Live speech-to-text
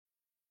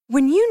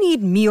When you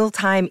need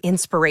mealtime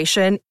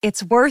inspiration,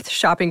 it's worth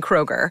shopping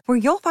Kroger, where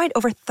you'll find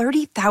over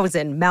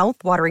 30,000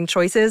 mouth-watering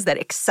choices that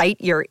excite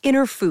your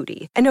inner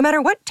foodie. And no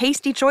matter what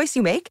tasty choice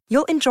you make,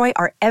 you'll enjoy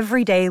our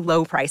everyday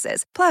low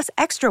prices, plus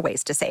extra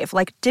ways to save,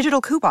 like digital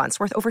coupons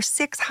worth over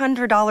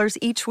 $600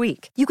 each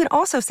week. You can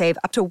also save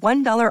up to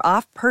 $1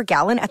 off per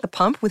gallon at the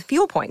pump with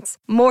fuel points.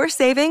 More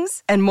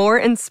savings and more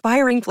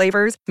inspiring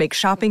flavors make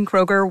shopping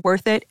Kroger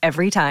worth it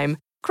every time.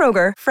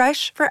 Kroger,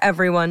 fresh for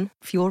everyone.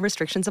 Fuel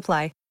restrictions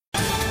apply.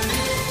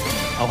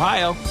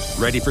 Ohio,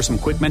 ready for some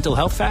quick mental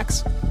health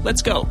facts?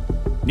 Let's go.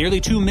 Nearly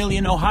 2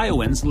 million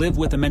Ohioans live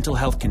with a mental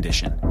health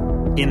condition.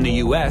 In the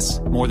U.S.,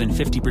 more than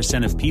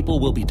 50% of people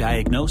will be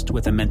diagnosed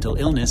with a mental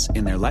illness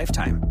in their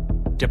lifetime.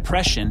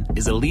 Depression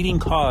is a leading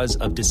cause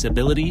of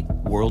disability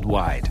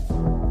worldwide.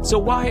 So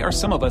why are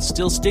some of us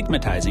still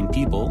stigmatizing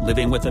people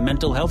living with a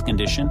mental health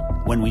condition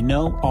when we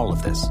know all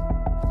of this?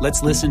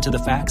 Let's listen to the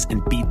facts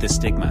and beat the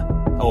stigma.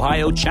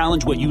 Ohio,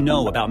 challenge what you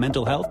know about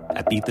mental health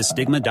at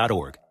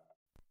beatthestigma.org.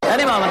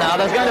 Any moment now,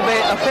 there's going to be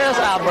a fierce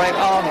outbreak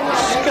of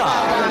ska.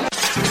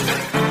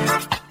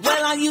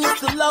 Well, I used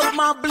to love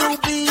my blue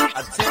beat.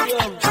 I tell you,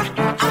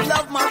 I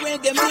love my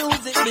reggae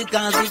music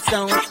because it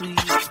sounds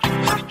sweet.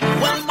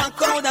 Well, my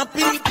crowd of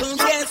people,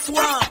 guess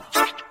what?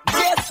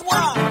 Guess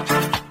what?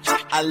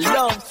 I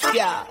love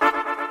ska.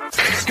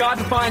 Ska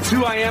defines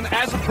who I am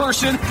as a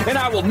person, and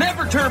I will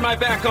never turn my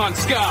back on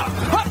ska.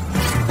 Huh!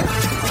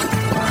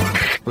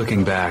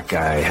 Looking back,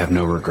 I have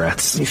no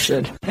regrets. You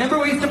should. Remember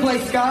we used to play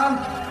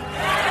ska?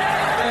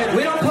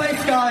 We don't play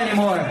ska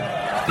anymore.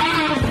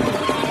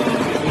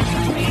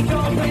 We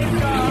don't play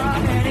ska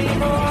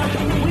anymore.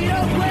 We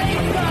don't play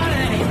ska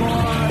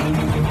anymore.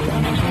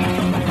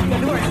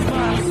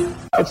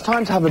 It's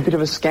time to have a bit of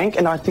a skank,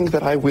 and I think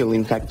that I will,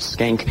 in fact,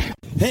 skank.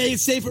 Hey,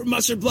 it's Safer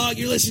Mustard Blog.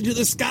 You're listening to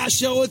the Ska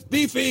Show with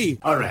Beefy.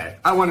 All right,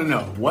 I want to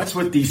know, what's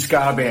with these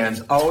ska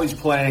bands always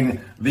playing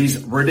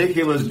these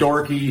ridiculous,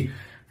 dorky,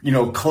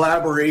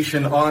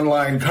 collaboration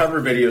online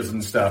cover videos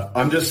and stuff?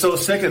 I'm just so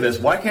sick of this.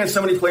 Why can't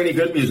somebody play any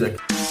good music?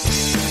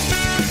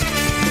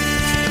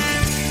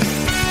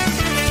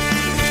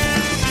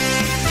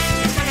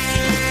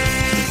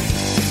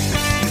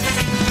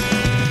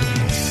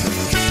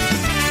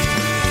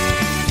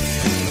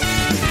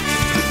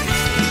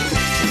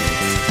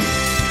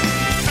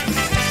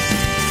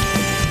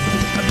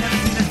 I've never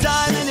seen a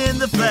diamond in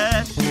the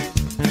flesh.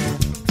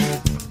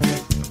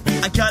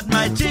 I cut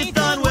my teeth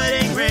on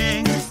wedding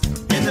rings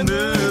in the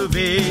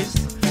movies,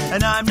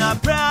 and I'm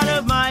not proud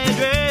of my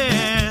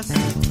address.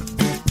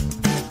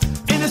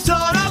 In a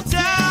sort of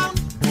town,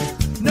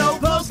 no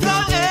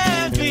postcode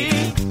envy,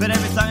 but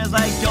every song is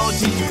like gold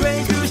teeth,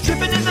 gray goose,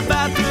 tripping in the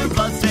bathroom,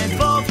 bloodstained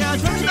ball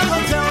couch, running the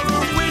hotel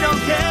room. We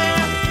don't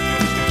care.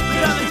 We're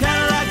driving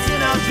Cadillacs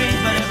in our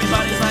dreams, but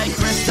everybody's like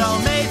crystal,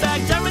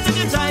 Maybach, diamonds in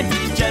your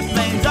timepiece, jet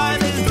planes,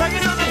 islands,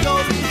 tugging on the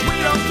gold beach. We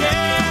don't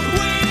care.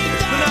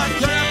 We're not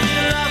gonna be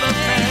a love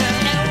affair.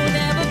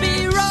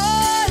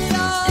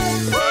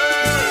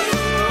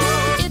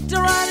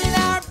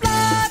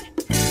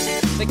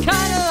 The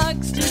kind of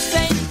luck's just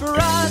ain't for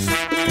us. We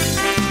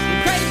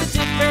crave a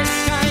different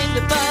kind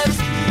of buzz.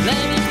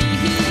 Let me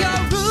be your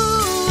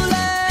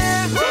ruler.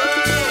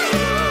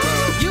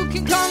 You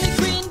can call me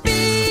Queen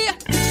Bee,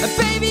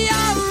 baby,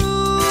 I'll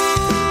rule.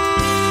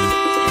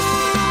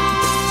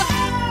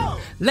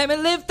 Let me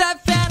live that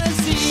fantasy.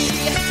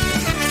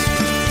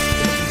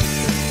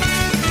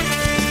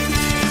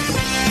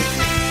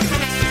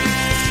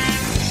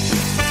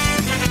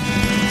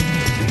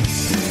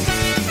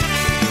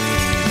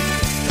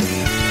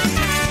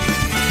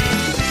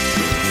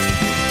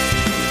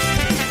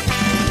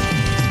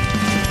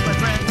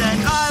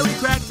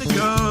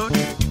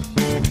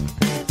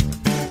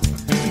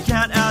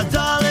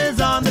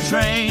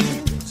 Train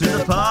to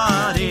the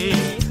party.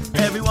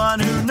 Everyone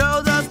who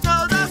knows us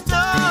knows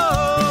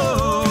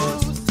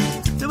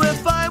that we're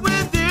fine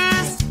with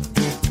this.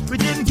 We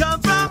didn't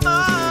come from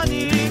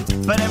money,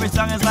 but every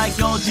song is like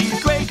gold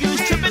teeth, gray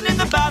goose, tripping in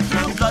the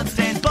bathroom,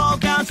 bloodstained ball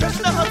gowns, trash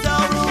in the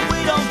hotel room.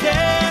 We don't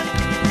care.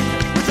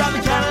 We're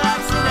driving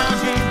Cadillacs in our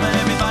dreams, but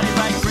everybody's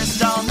like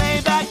Bristol,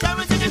 Maybach,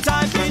 diamonds in your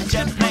timepiece,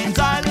 jet planes,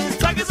 islands,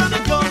 tigers on the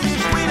gold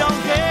beach. We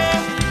don't care.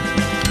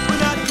 We're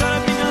not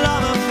gonna be a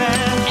love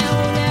affair.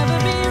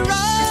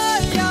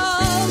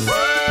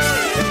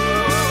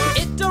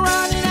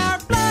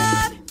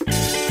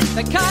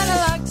 The kind of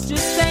luck's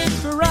just ain't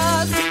for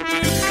us.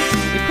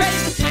 We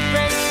crave a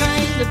different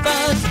kind of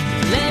buzz.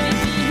 Let me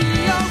be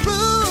your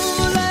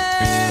ruler.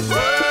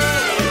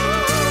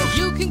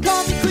 You can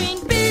call me Queen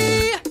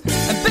Bee,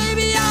 and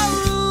baby I'll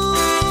rule.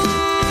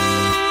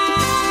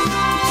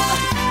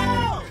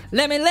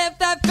 Let me live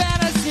that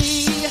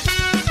fantasy.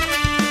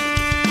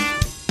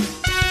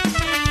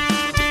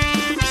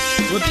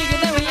 We're bigger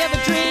than we ever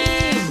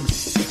dreamed,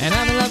 and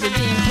I'm in love with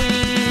being queen.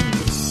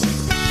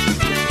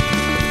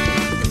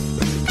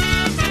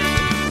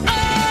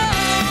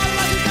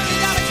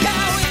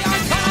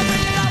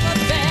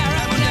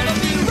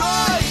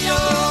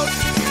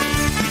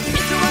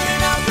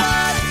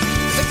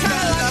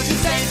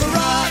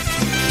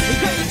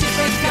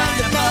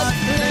 Kind of buzz,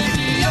 let me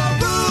be your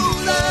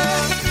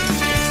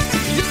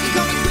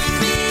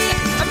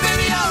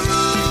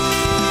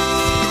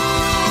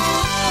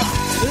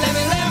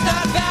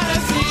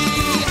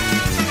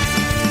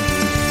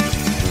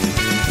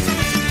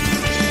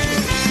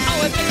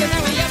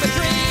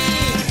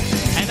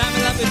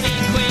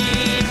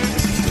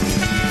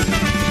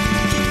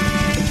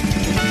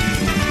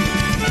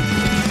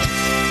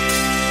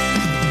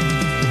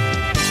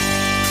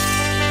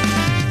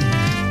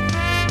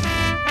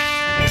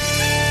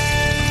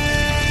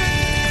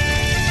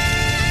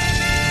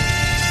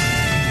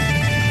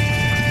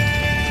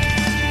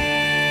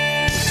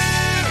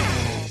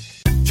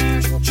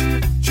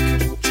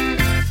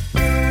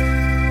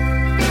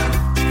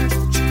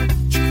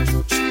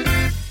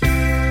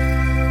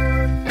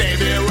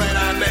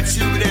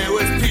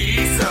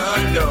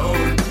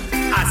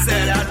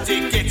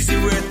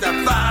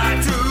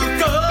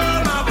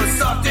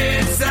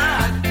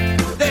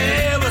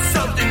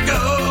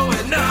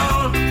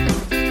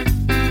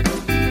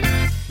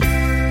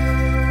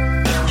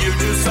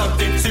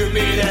something to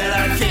me that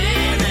I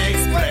can't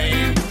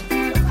explain.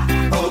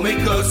 Hold me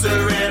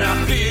closer and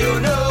I feel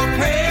no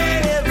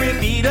pain. Every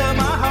beat of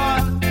my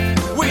heart,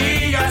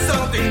 we got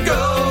something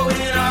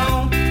going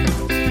on.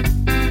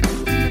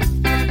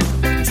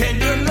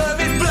 Tender love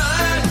is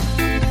blind,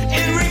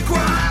 it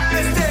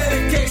requires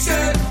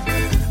dedication.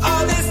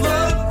 All this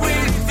love we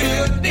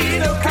feel, need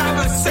no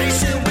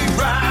conversation. We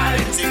ride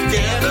it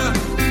together,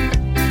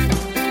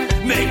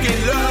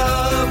 making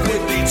love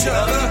with each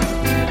other.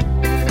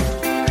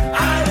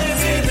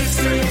 Islands in the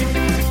stream,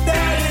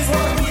 that is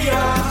what we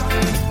are.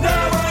 No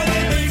one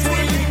in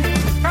between.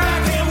 How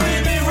can we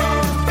be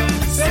wrong?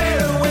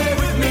 Sail away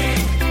with me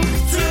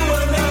to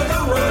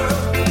another world,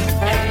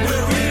 and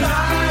we'll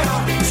rely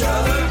on each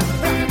other.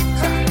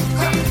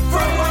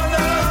 From one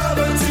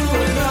lover to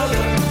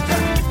another.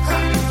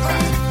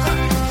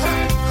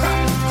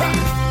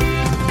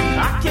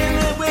 I can't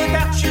live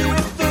without you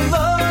if the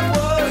love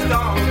was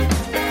gone.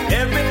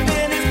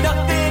 Everything is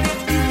nothing if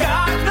you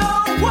got no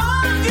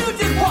one. You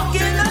just walk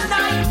in the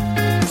night,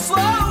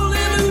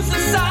 slowly lose the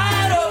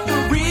sight of the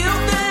real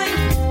thing.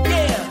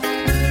 Yeah.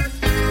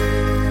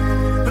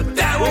 But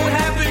that won't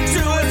happen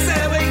to us,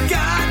 and we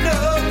got no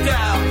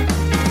doubt.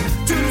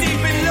 Too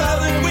deep in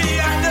love and we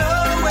got no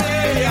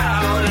way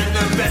out. And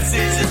the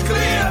message is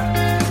clear.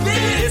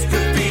 This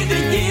could be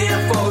the year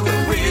for the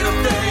real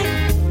thing.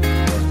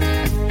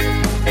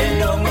 And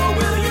no more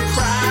will you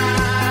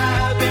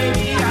cry,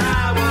 baby,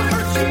 I will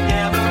hurt you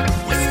never.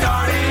 We're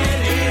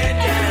starting it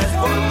as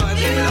one,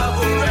 in love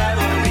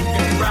forever. We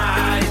can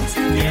ride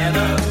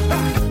together,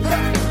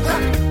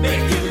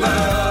 making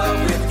love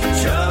with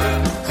each other.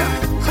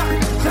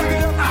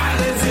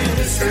 Islands in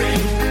the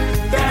stream,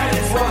 that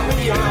is what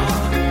we are.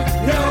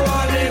 No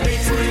one in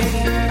between.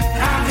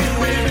 How can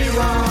we be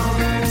wrong?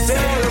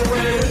 Sail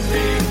away with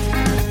me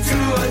to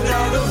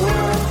another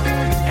world,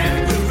 and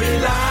we'll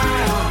rely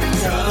on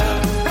each other.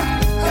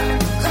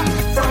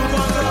 From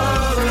one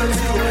lover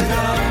to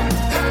another.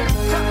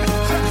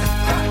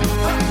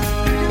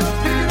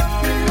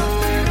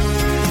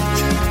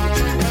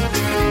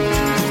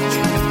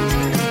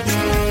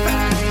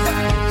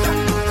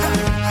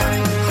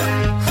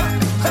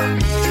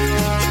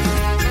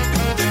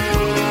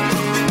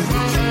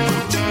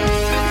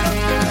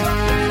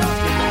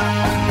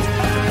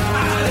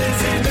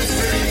 Islands in the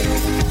stream,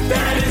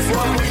 that is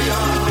what we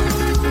are.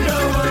 No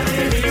one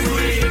in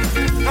between.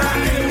 How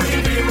can we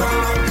be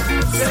wrong?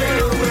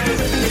 Sail away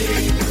with me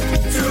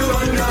to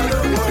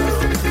another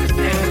world,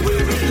 and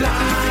we'll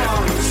rely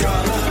on each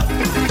other.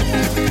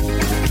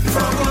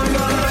 From one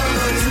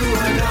lover to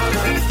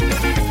another.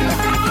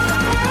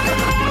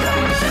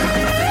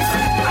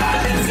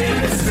 Islands in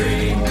the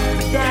stream,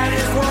 that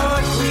is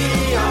what we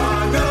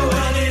are. No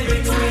one in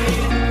between.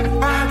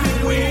 How can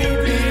we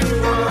be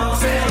wrong?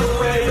 Sail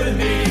away with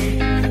me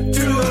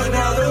to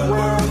another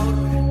world,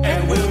 and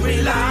we'll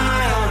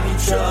rely on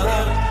each other.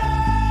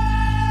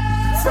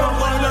 From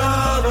one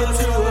lover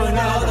to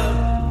another.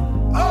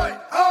 Oi,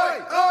 oi,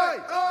 oi,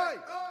 oi,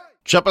 oi.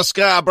 Chopper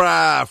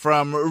Scarborough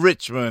from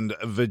Richmond,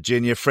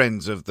 Virginia,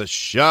 friends of the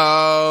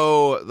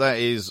show. That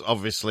is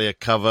obviously a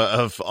cover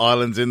of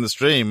Islands in the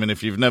Stream, and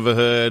if you've never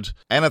heard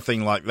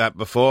anything like that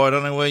before, I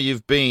don't know where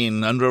you've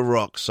been, under a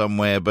rock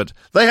somewhere, but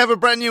they have a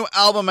brand new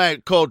album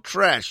out called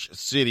Trash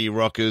City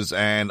Rockers,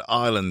 and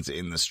Islands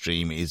in the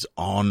Stream is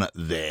on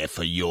there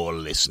for your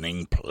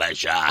listening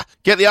pleasure.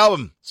 Get the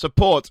album,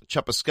 support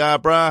Chopper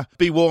Scarborough.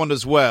 Be warned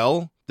as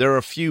well, there are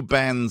a few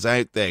bands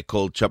out there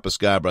called Chopper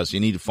Scarborough, so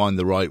you need to find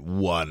the right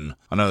one.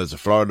 I know there's a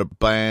Florida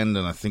band,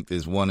 and I think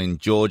there's one in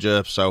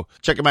Georgia, so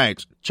check them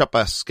out,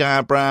 Chopper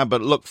Scarborough,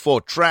 but look for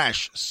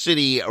Trash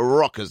City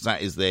Rockers.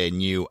 That is their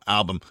new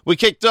album. We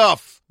kicked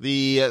off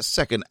the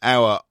second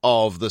hour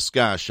of the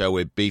Ska Show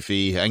with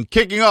Beefy, and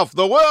kicking off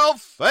the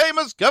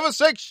world-famous cover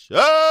section,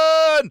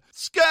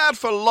 Scarred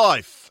for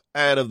Life,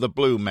 out of the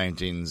Blue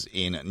Mountains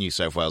in New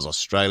South Wales,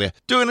 Australia,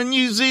 doing a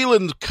New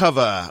Zealand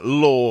cover,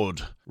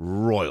 Lord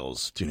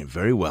Royals, doing it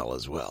very well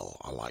as well.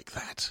 I like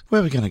that.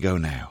 Where are we going to go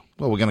now?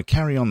 Well, we're going to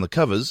carry on the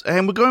covers,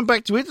 and we're going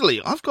back to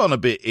Italy. I've gone a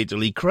bit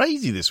Italy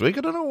crazy this week.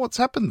 I don't know what's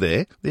happened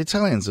there. The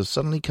Italians have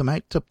suddenly come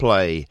out to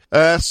play.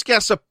 Ska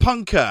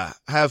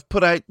have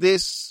put out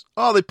this.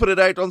 Oh, they put it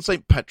out on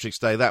St. Patrick's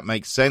Day. That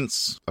makes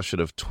sense. I should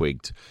have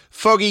twigged.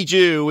 Foggy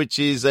Jew, which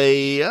is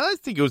I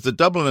think it was the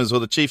Dubliners or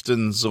the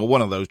Chieftains or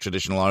one of those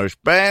traditional Irish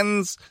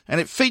bands. And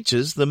it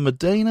features the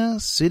Medina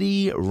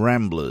City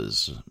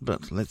Ramblers.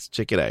 But let's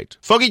check it out.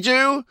 Foggy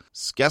Jew,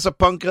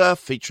 Ska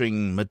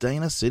featuring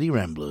Medina City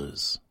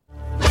Ramblers.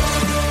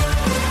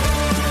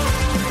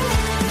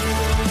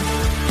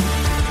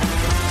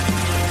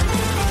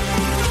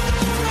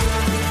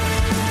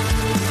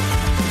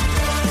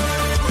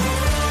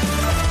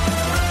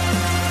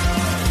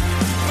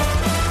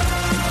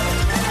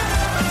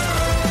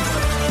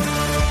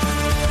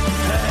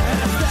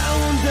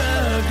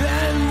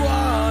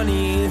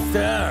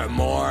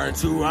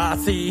 To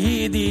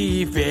see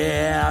the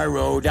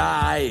Pharaoh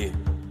die.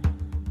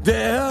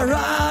 There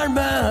are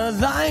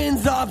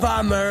lines of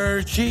a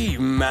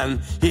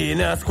merchantmen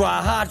in a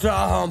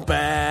squadron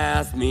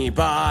pass me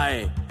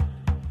by.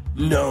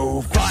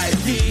 No fight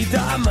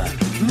freedom,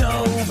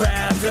 no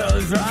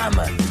battle drum.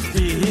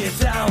 The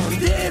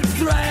sound is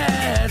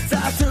threat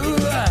tattoo.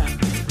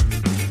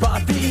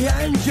 But the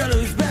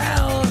angelus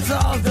bells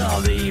of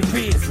the leaf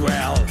is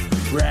well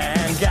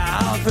rang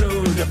out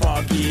through the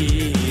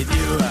foggy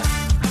dew.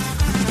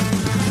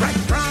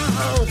 Right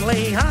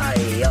proudly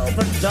high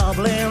over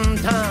Dublin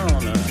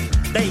town,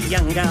 they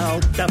hung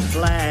out the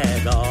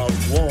flag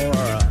of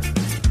war.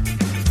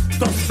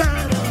 Those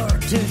better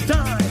to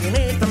die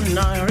beneath an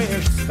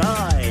Irish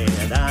sky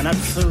than at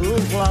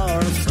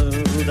Suvlar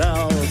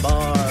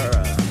Sudal-bar.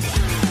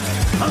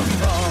 And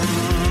from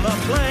the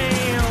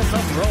plains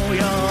of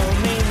royal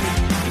mead,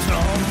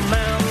 drum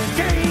and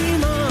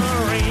game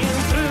ring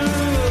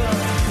through,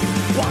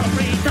 while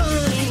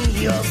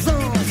Britannia's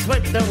sons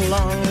with their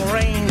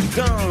long-range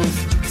guns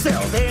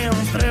sailed in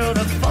through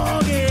the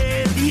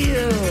foggy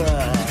view.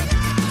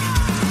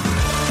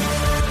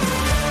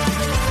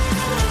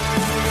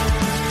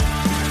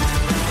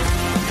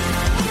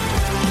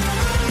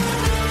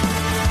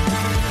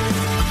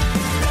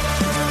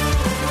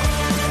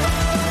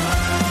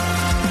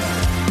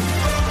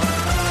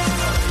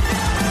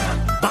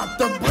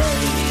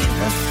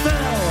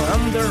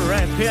 The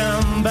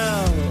requiem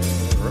bell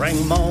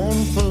rang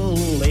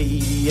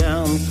mournfully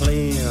and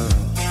clear.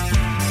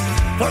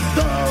 For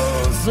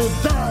those who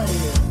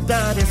died,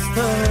 that is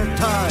their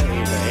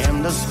tide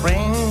in the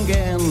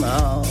springing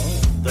of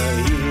the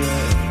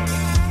year.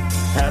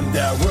 And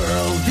the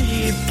world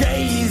deep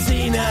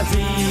gazing as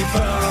if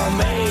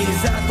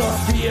amazed at the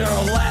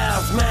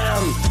fearless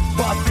man,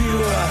 but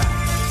fewer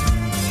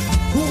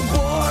who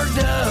bore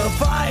the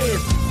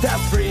fight, that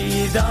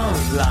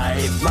freedom's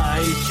light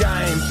might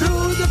shine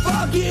through the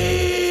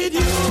foggy dew.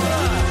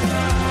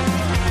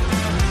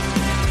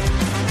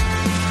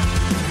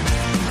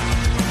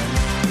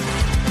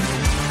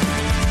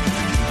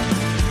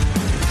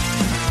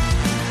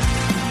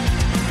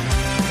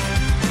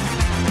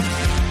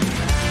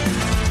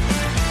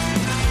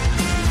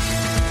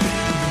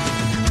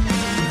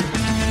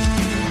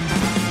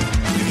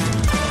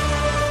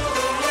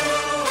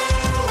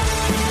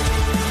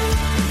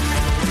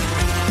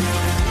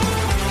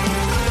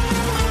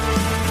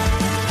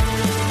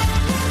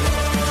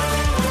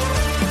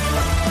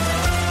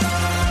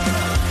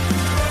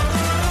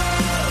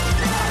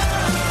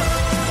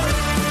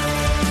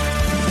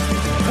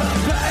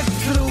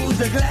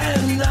 The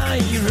glen I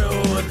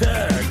rode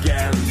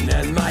again,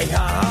 and my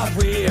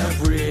halfway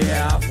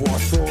breath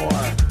was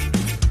sore.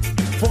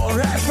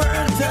 Forever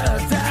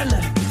then,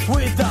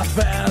 with a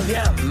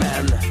valiant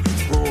man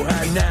who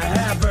I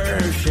never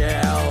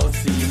shall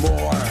see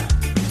more.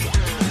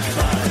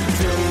 But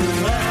to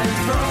and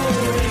fro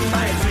in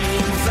my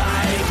dreams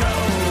I go,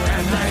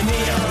 and I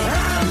kneel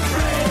and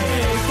pray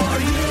for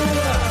you.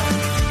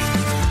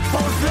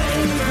 For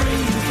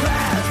slavery's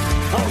breath,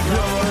 for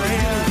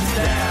glorious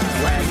death,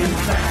 when you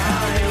found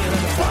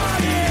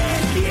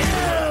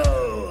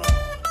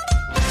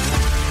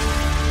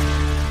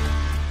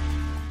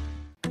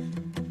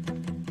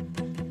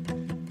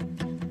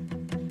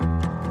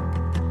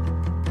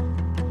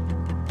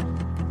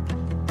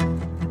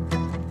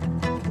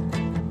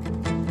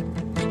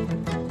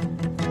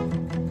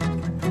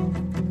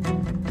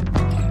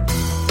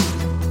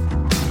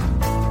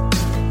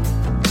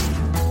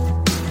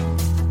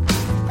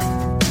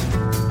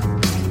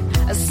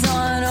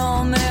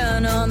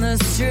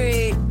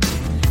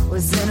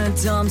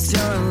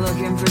dumpster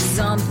looking for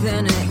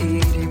something to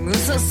eat. He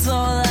moves so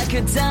slow like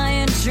a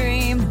dying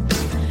dream,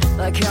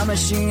 like a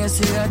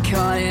machinist who got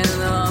caught in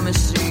the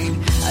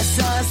machine. I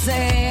saw her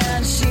say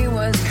and she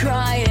was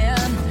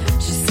crying.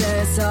 She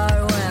said it's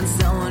hard when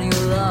someone you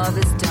love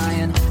is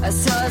dying. I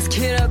saw this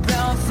kid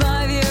about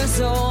 5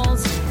 years old,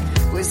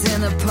 was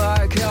in the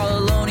park all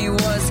alone, he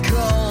was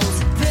cold.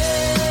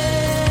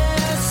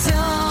 There's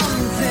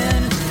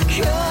something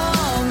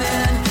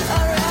coming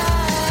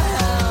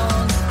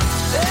around,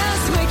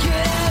 as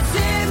wicked as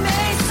it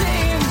may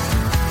seem,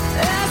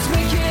 as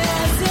wicked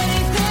as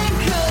anything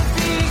could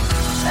be,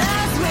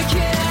 as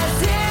wicked as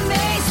it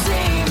may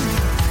seem,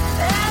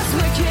 as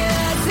wicked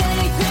as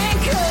anything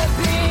could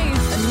be.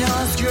 I know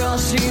this girl,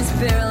 she's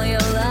barely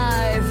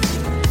alive,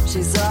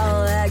 she's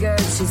all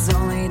laggard, she's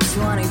only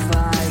 25.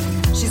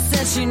 She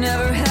said she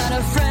never had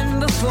a friend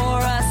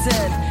before. I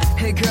said,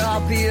 hey girl,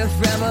 I'll be a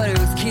friend, but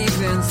who's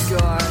keeping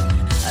score?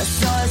 I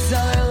saw this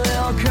other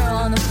little girl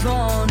on the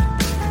phone,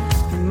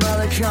 her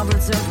mother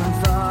comforts her from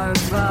far,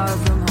 far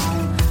from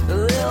home. The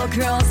little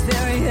girl's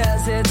very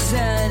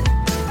hesitant,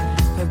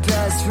 her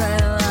best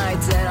friend lied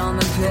dead on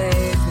the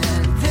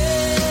pavement.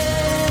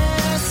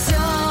 There's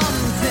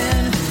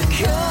something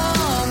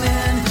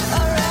coming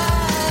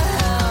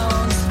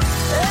around,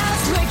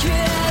 as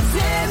wicked as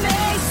it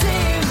may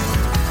seem,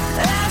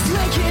 as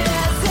wicked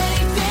as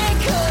anything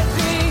could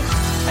be,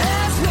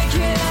 as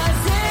wicked as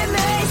it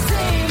may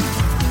seem,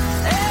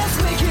 as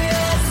wicked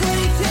as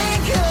anything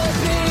could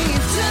be.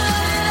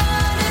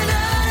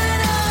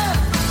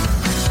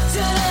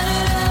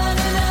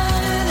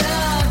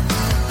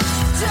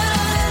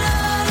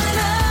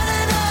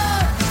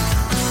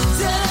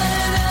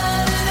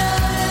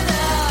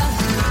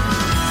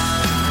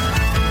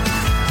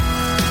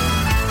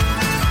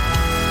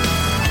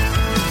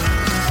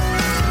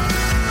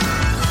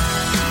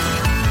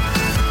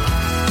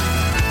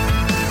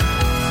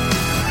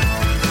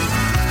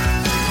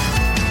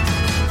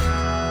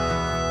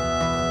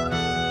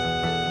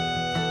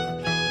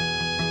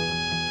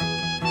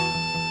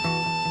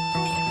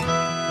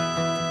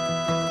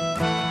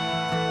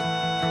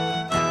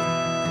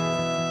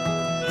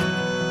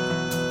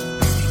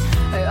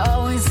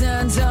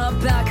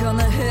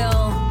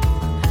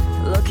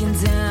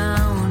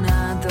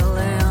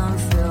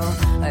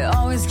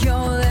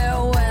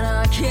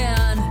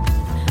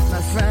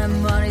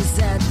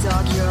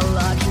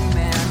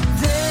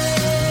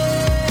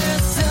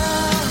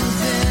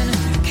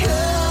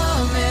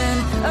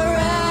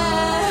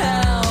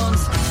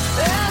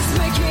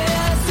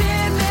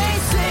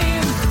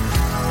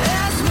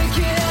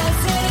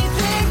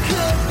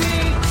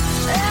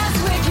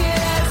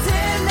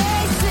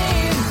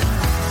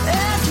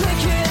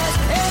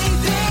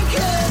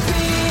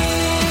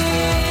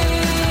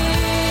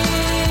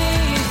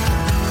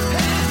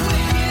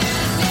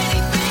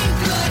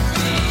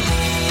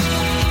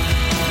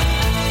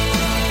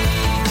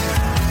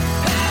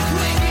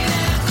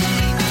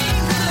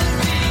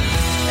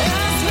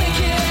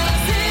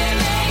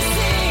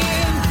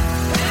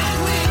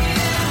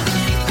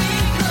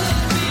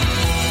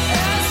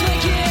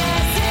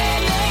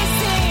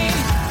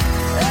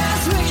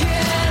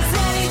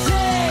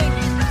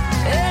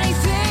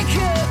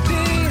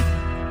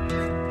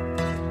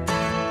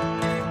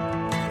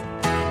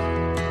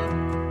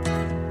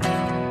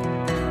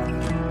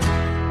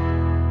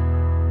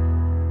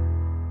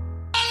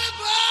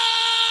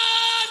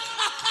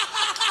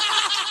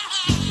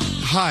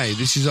 Hi,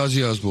 this is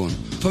Ozzy Osbourne.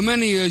 For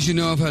many years, you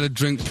know I've had a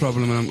drink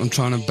problem, and I'm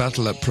trying to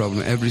battle that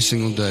problem every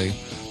single day.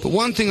 But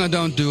one thing I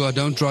don't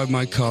drive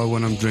my car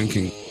when I'm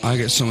drinking. I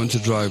get someone to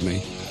drive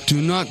me.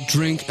 Do not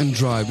drink and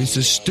drive. It's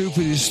the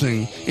stupidest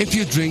thing. If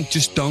you drink,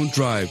 just don't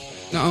drive.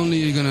 Not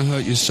only are you going to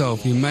hurt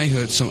yourself, you may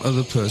hurt some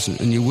other person,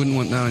 and you wouldn't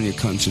want that on your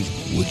conscience,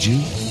 would you?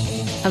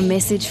 A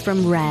message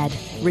from RAD,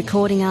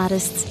 recording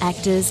artists,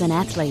 actors and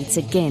athletes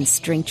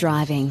against drink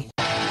driving.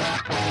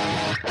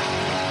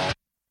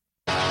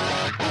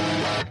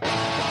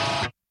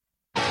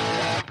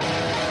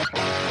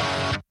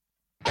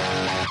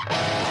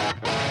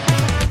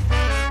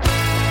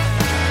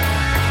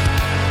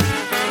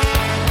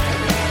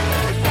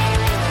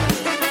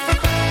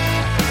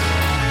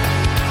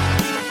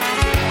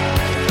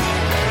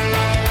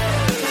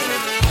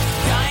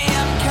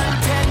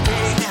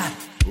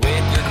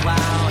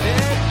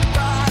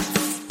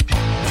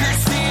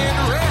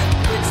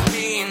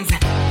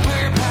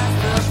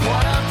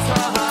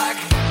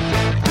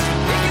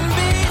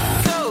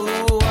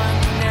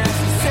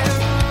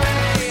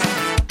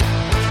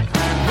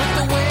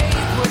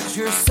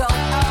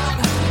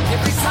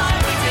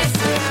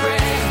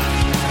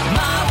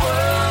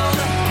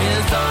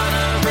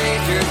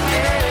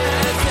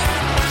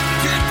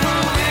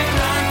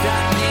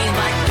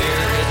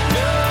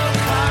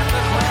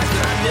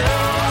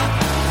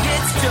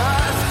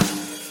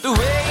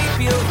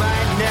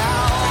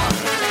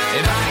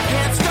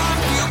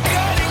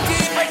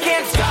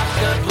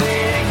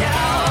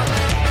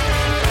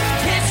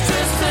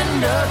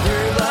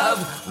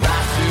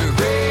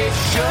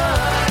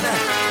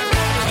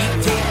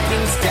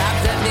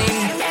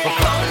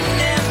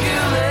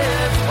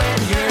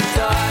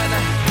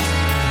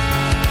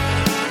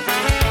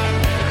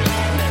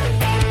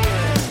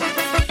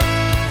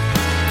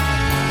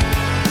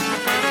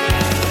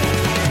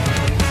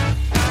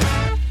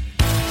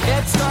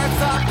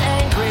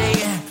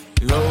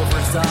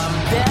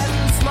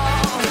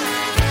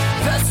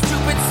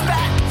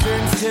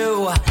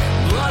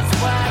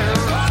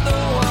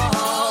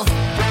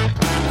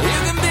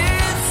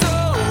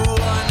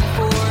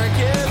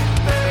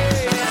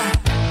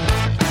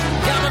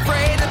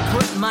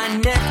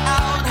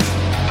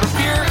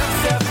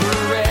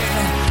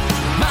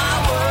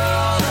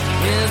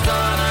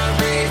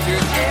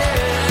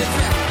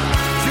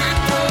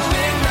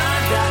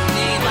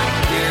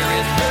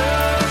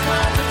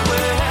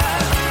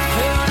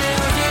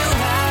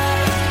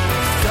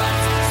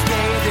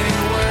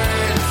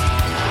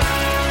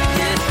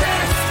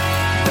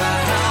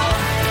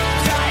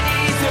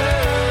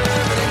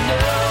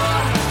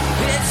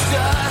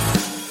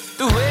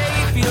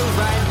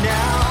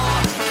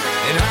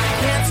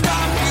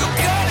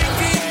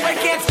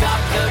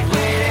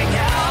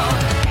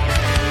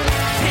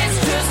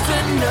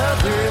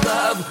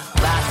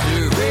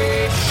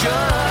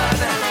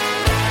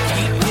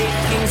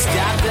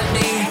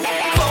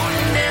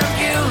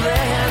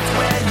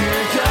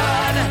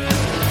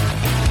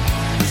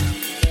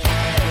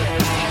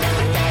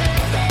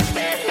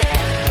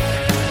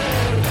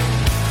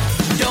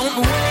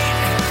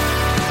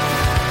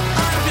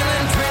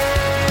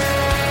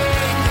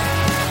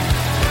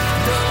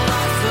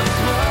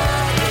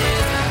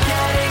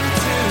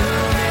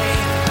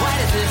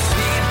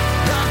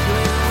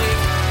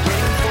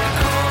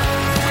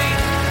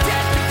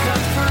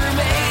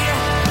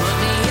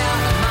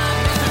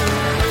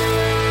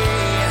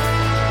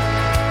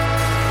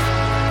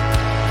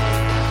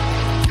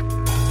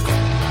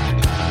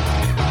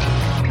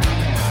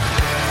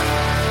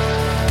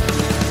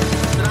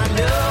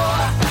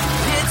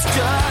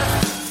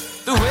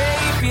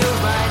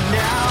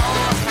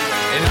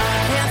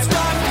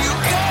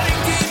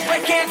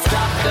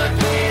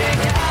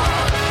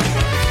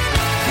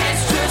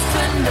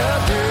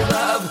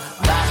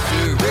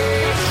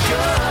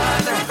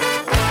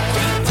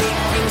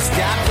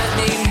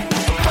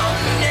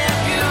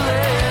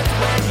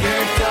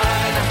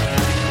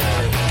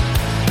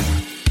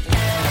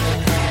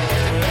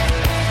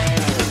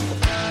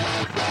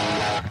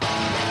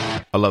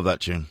 I love that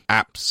tune.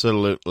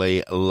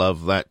 Absolutely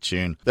love that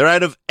tune. They're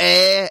out of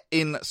Ayr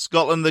in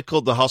Scotland. They're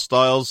called The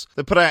Hostiles.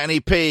 They put out an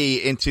EP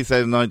in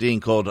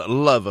 2019 called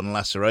Love and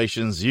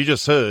Lacerations. You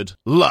just heard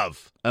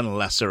Love and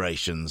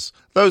Lacerations.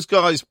 Those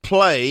guys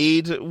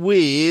played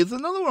with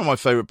another one of my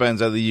favourite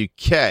bands out of the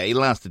UK,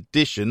 Last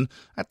Edition,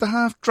 at the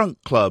Half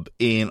Drunk Club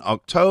in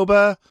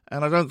October,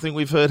 and I don't think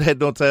we've heard head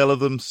nor tail of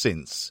them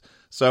since.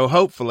 So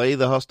hopefully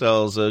the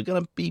Hostiles are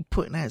going to be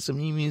putting out some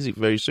new music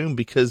very soon,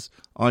 because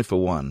I,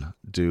 for one,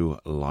 do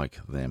like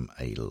them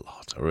a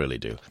lot. I really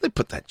do. They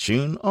put that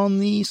tune on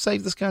the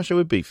Save the Ska Show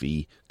with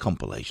Beefy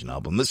compilation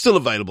album that's still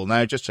available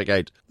now. Just check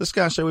out the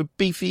Ska Show with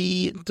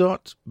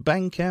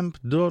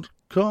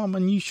Beefy.bandcamp.com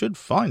and you should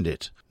find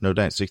it. No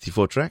doubt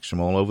 64 tracks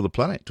from all over the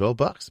planet.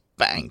 $12.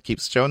 Bang!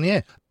 Keeps the show on the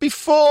air.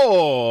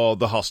 Before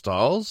the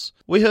Hostiles,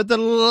 we heard the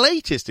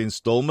latest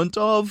installment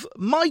of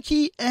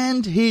Mikey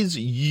and his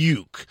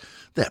Uke,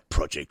 their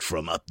project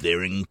from up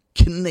there in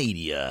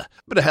Canada.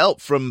 Bit of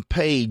help from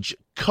Paige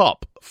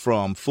Cop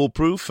from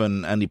Foolproof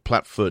and Andy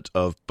Platfoot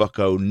of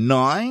Bucko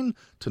 9,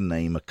 to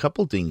name a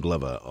couple. Dean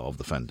Glover of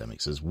the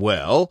Pandemics as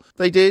well.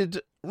 They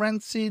did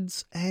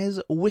Rancid's As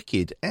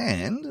Wicked,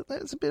 and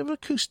that's a bit of an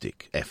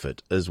acoustic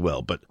effort as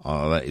well. But,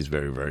 that is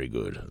very, very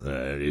good.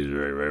 That is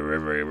very, very,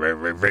 very, very,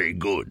 very, very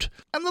good.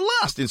 And the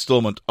last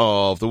instalment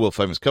of the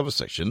world-famous cover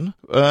section,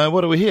 what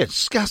do we hear?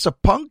 Ska Show,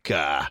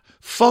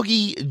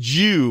 Foggy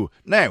Dew.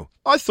 Now,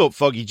 I thought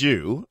Foggy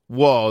Dew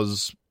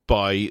was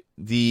by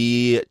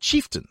the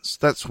Chieftains.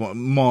 That's what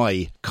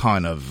my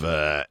kind of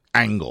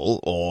angle,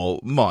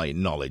 or my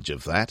knowledge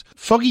of that.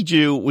 Foggy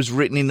Dew was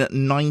written in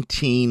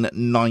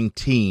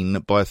 1919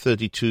 by a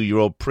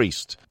 32-year-old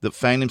priest that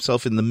found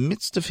himself in the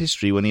midst of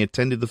history when he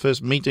attended the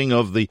first meeting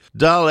of the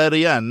Dáil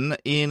Éireann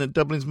in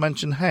Dublin's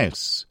Mansion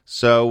House.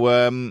 So,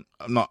 I'm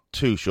not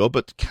too sure,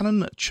 but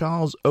Canon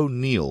Charles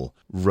O'Neill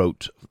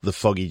wrote the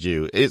Foggy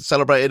Dew. It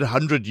celebrated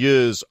 100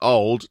 years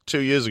old 2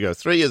 years ago,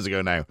 3 years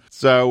ago now.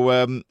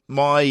 So,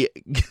 my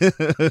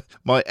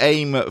my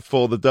aim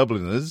for the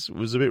Dubliners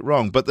was a bit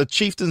wrong. But the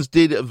Chieftains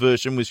did a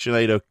version with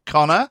Sinead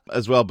O'Connor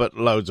as well, but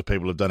loads of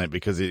people have done it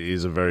because it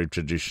is a very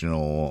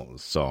traditional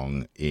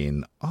song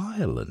in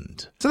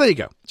Ireland. So there you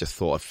go. Just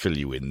thought I'd fill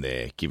you in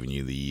there, giving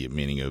you the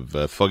meaning of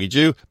Foggy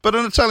Dew. But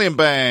an Italian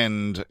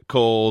band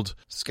called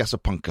Ska Show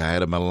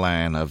out of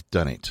Milan have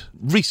done it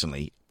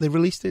recently. They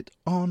released it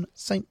on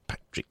St.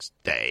 Patrick's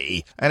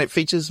Day, and it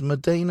features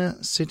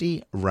Modena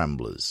City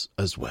Ramblers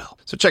as well.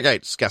 So check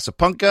out Ska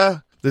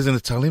Show. There's an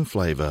Italian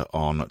flavour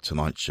on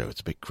tonight's show.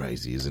 It's a bit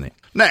crazy, isn't it?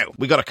 Now,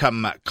 we got to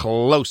come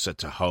closer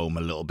to home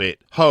a little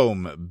bit.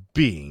 Home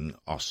being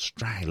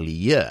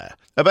Australia.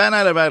 A band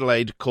out of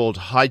Adelaide called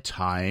High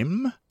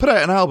Time put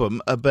out an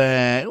album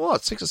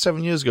about, 6 or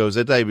 7 years ago. It was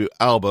their debut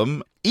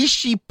album.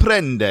 Ishi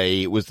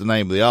Prende was the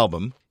name of the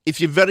album. If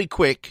you're very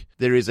quick,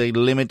 there is a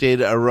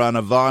limited run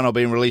of vinyl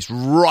being released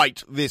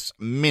right this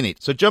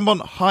minute. So jump on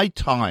High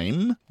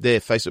Time, their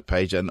Facebook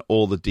page, and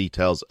all the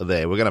details are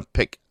there. We're going to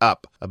pick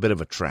up a bit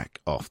of a track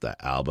off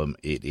that album.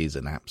 It is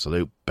an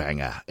absolute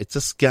banger. It's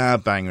a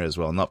ska banger as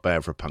well, not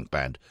bad for a punk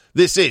band.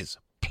 This is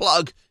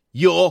Plug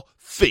Your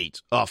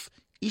Feet off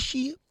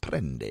Ishi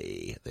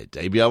Prende, their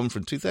debut album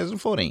from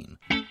 2014.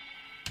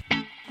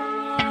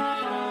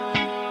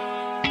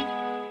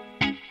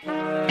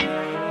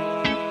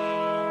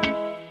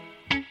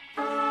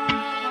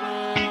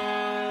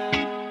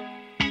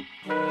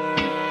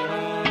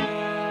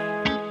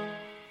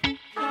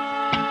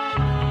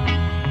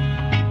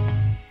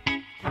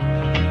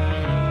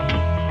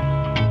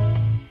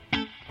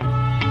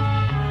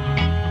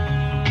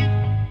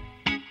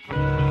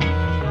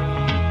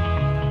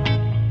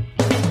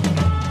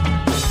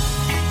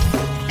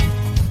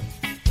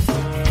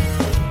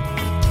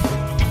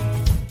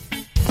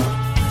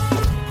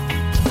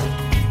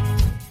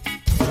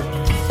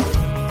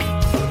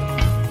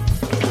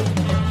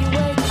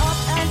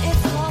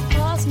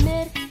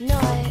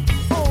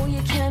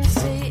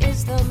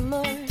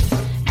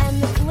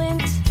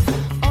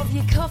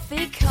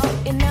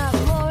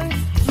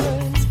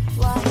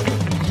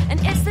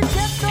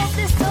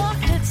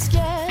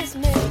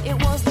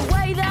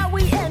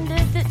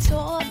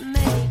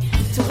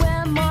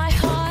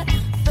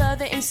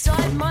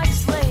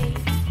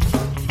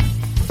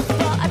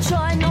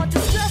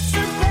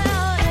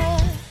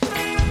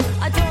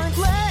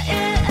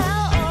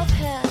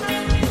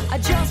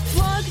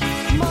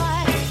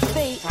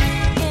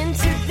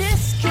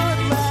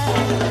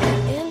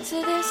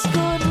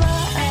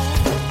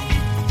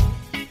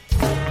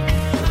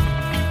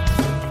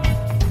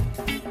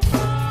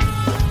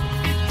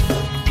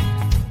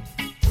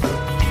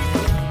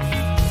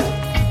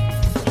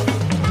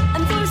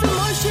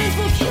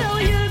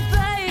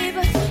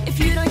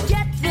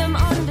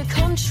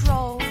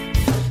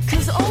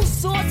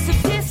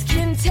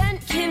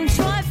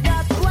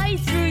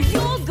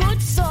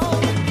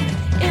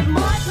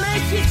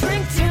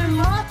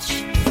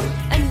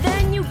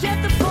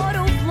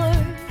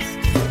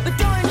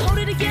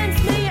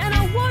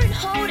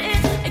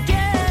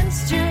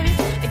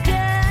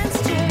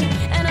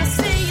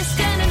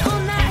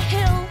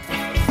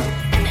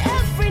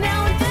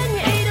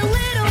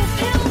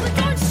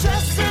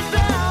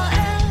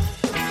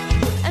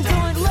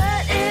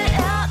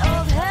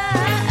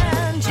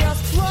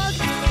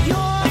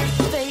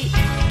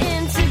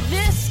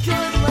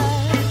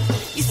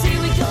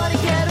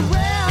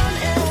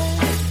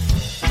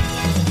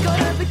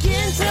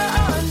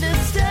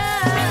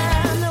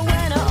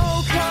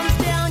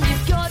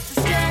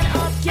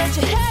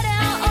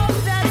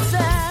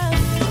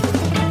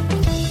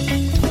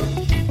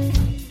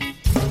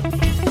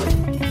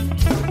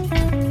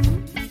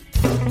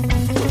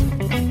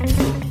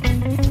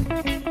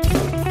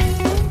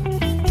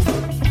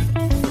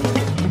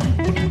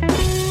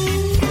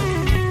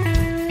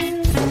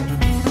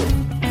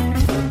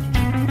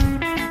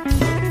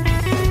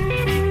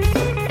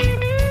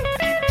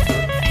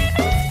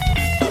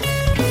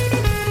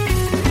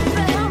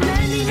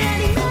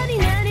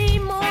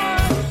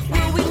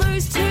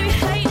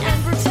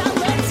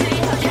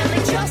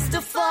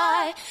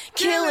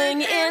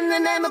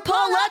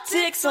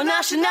 race or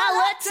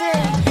nationality.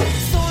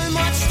 So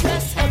much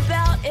stress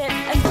about it,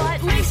 and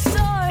rightly so.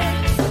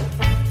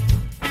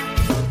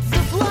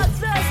 The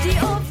bloodthirsty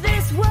of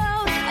this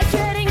world are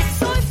getting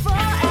so far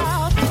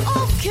out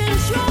of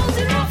control.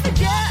 Do not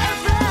forget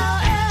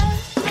about it,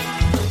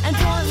 and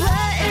don't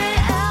let it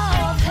out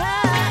of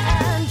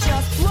hand.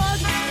 Just plug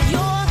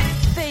your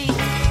feet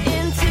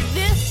into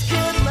this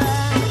good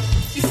land.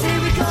 You see,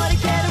 we gotta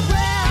get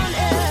around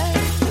it.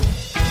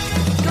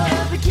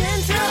 Gotta begin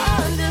to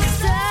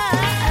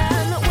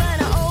understand that when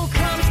it all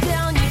comes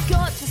down, you've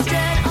got to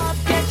stand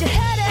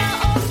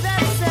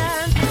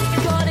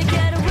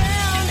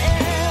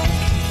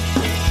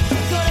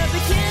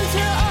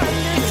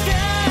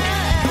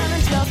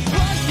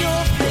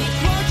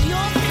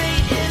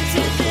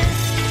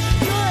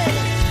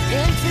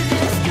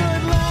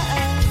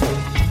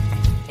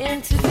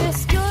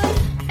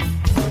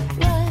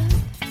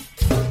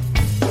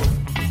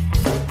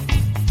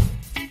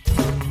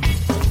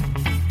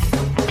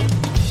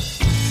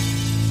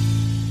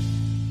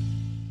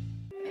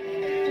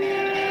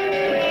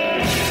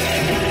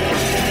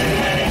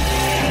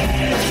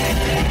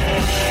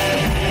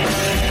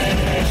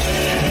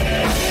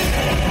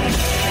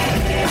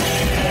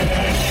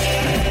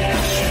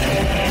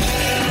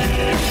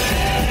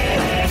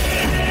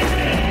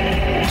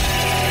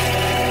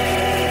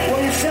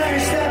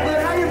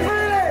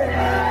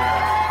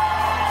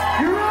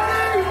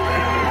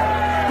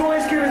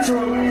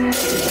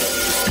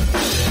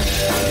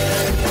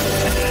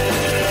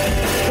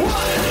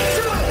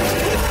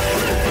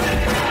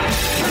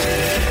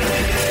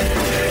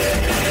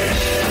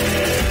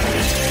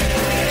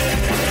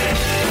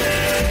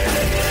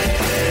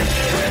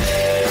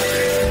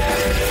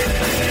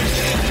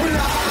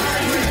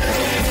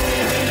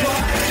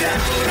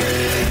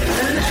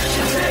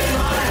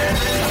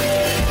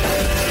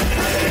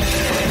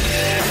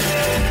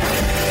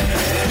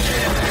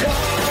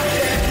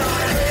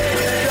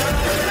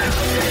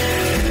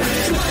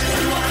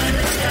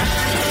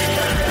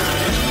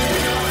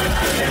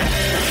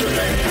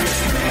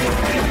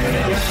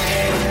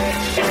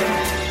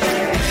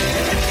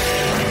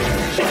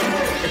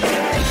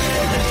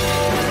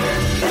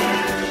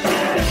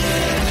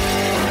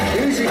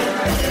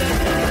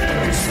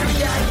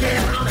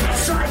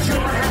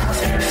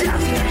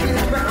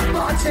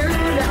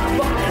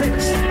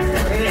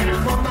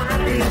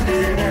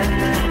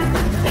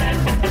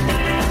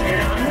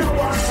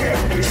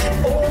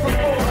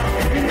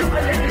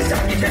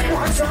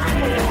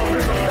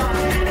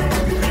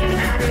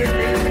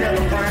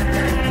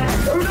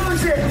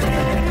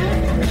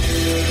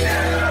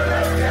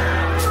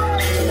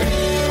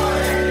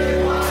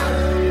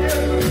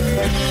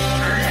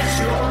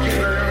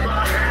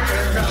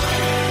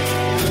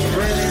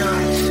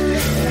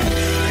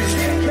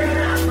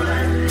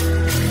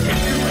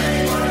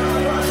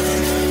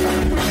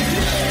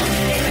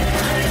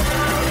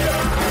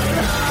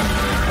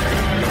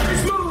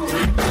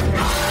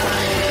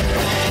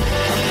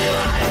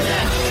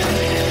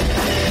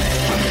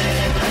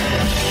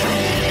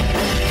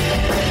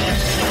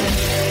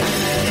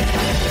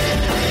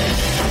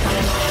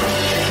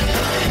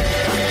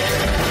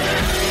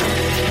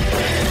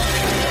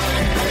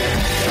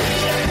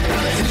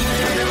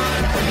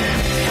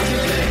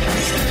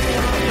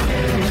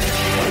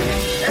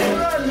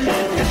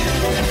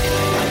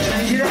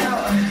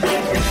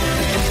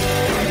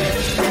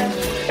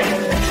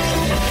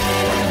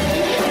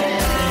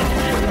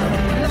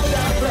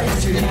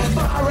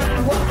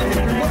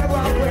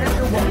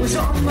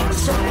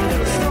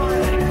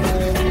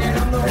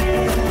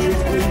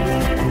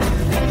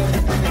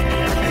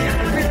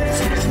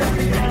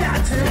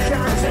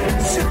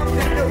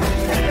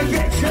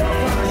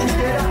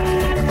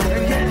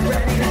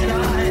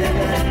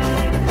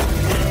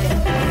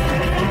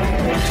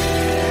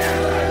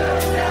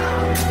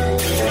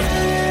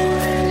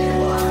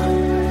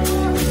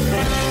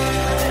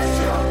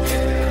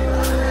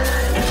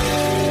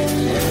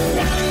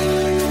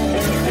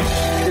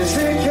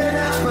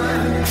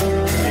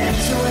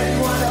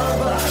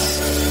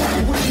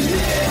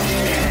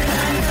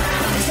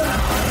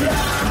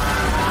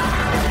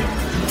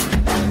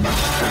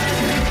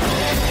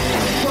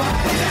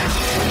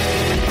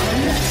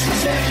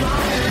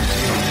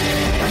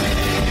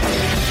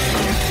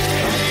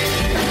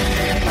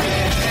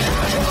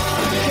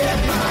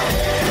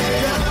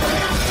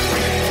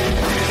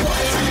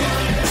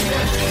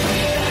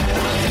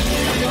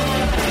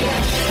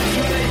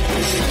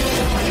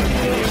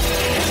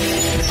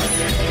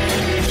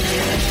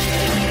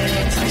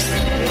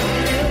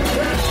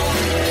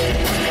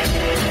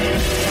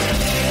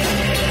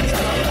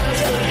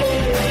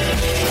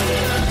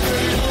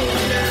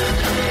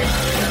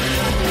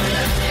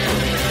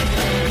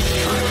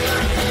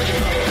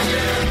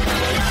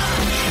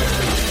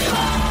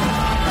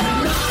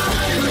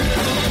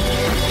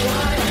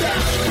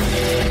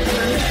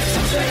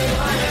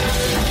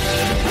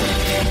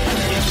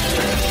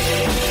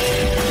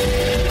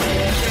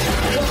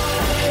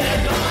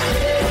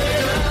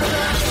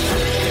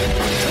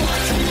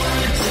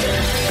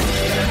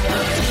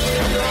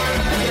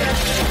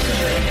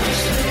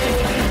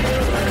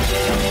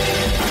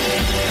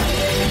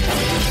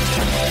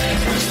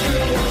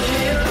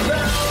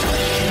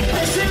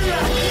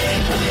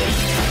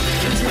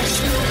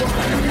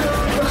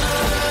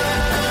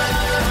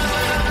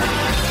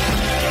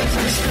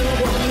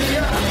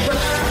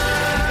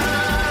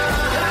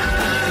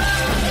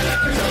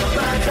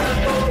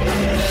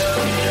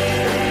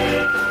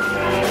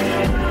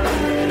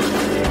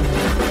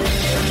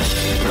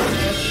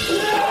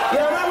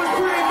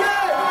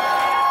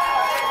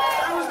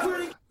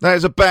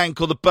There's a band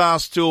called the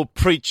Barstool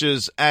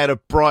Preachers out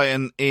of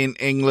Brighton in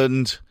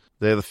England.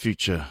 They're the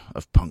future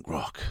of punk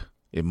rock,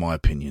 in my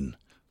opinion.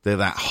 They're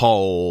that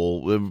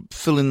hole, they're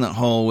filling that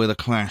hole where the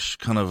Clash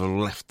kind of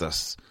left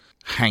us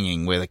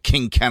hanging, where the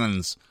King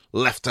Cannons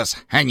left us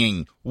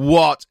hanging.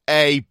 What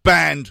a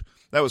band!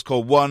 That was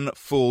called One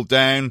Fool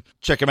Down.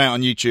 Check them out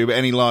on YouTube,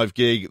 any live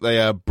gig. They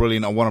are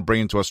brilliant. I want to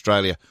bring them to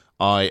Australia.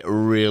 I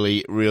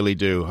really, really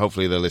do.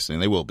 Hopefully they're listening.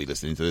 They will be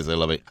listening to this. They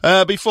love it.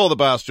 Before the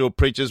Barstool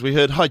Preachers, we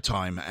heard High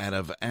Time out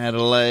of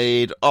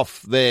Adelaide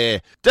off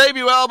their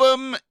debut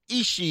album,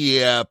 Ishi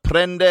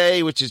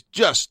Prende, which has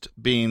just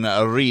been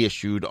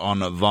reissued on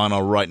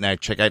vinyl right now.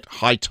 Check out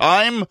High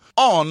Time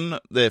on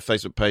their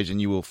Facebook page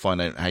and you will find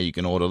out how you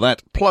can order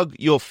that. Plug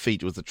Your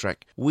Feet was the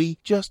track we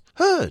just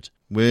heard.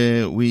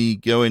 Where we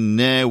going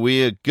now?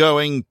 We're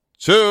going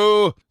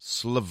to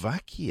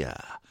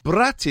Slovakia.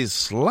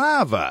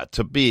 Bratislava,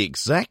 to be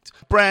exact.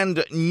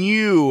 Brand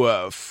new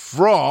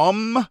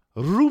from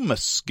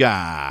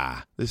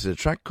Rumeska. This is a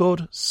track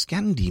called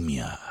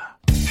Scandemia.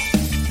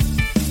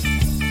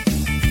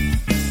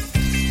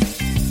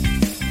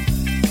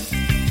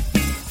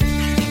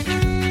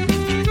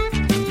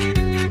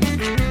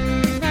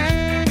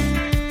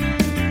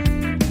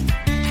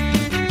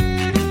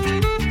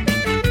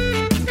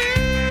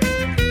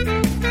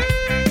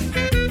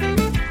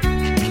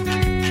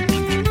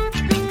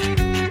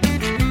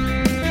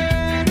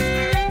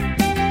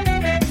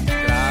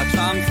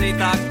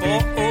 Tak po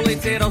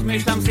ulici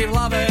rozmýšľam si v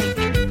hlave,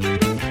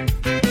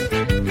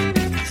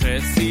 že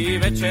si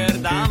večer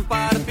dám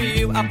pár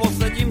pív a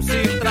posedím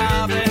si v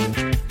tráve.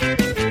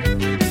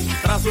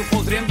 Zrazu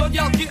pozriem do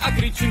diaľky a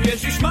kričím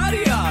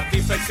Ježišmaria,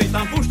 typek si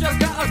tam púšťa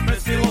a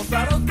zbesilo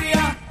sa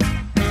rozbíja.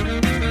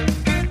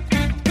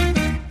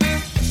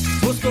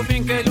 Po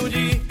skupinke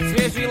ľudí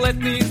svieži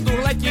letný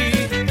vzduch letí,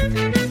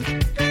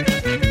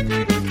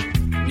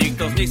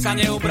 nikto z nich sa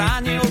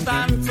neubránil,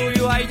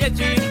 tancujú aj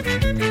deti.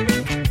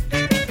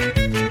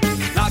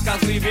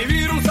 Nakazlivý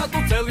vírus sa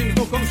tu celým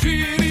vzduchom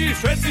šíri,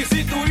 všetci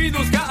si tu idú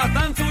a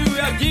tancujú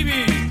jak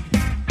diví.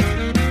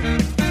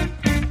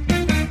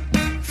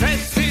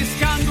 Všetci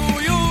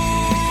skandujú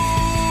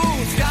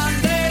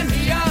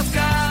Scandemia,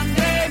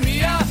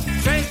 Scandemia,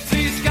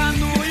 všetci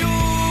skandujú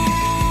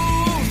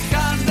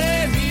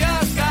Scandemia,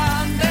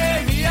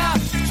 Scandemia,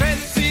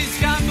 všetci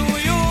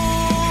skandujú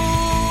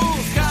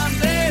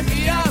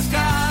Scandemia,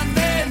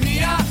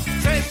 Scandemia,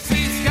 všetci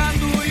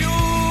skandujú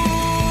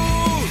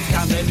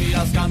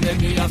Scandemia,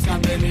 Scandemia,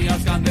 Scandemia,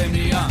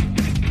 Scandemia.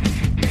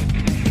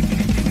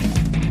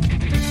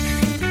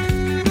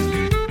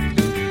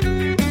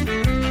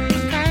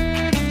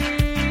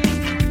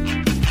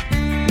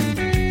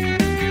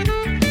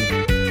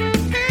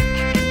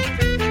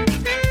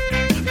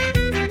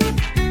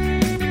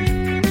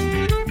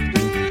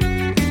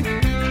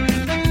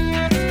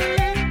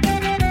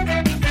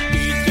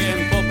 Idem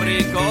popri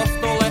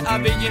kostole a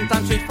vidím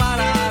tančiť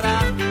farára.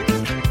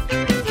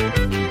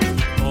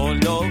 O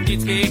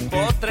ľovnických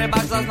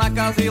potrebách zas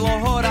nakazilo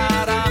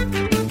horára.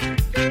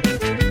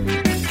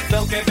 V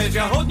telke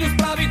bežia hodňu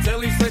správy,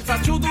 celý svet sa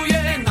čuduje,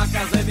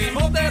 nakazený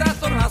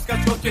moderátor na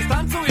skačkovke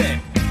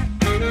stancuje.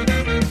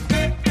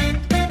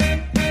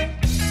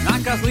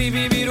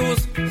 Nakazlivý vírus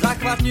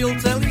zachvatil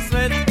celý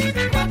svet.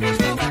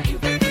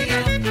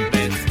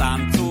 Bez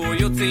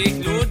tancujúcich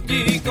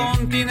ľudí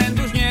kontinent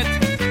už niet.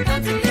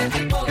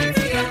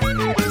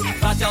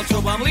 Zatiaľ čo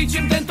vám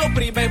líčim tento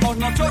príbeh,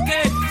 možno čo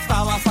keď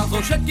stáva sa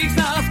zo všetkých z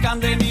nás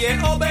Scandemie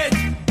obeť.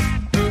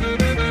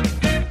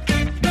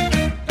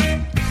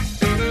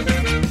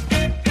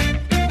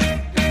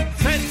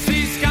 Všetci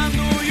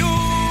skandujú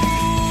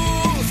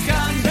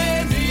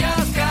Scandemia,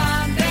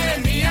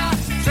 Scandemia,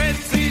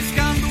 všetci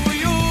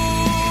skandujú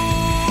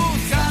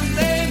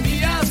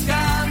Scandemia,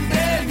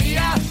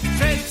 Scandemia,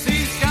 všetci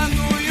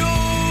skandujú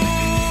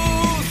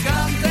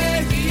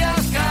Scandemia,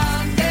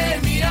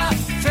 Scandemia,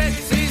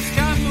 všetci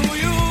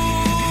skandujú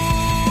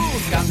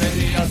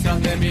Scandemia,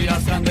 Scandemia,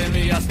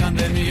 Scandemia,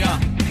 Scandemia.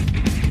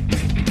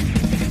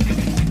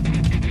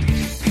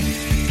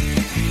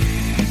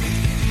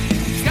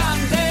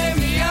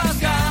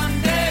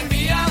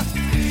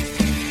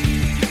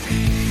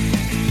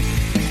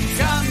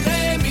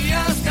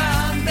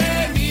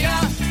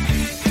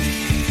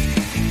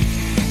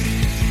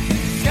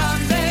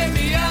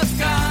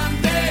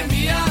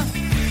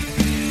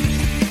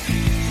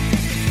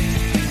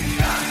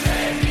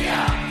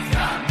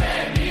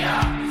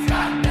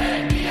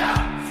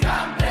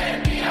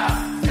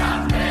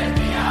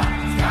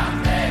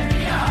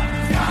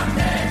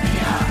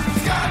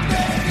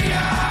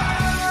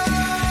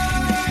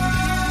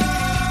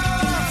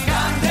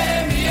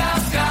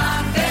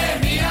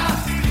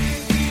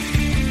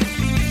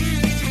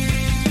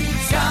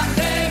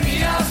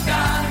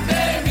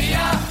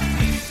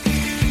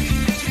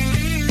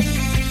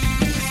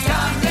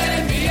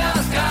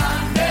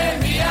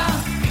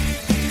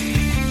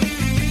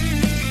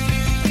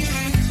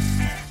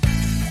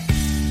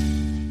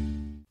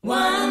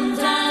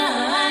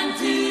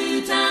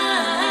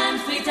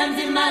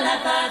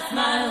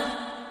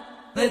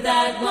 But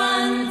that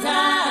one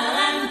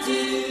time,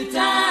 two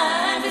times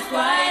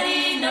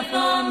quite enough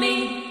for me.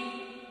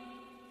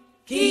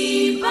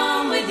 Keep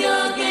on with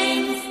your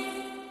games.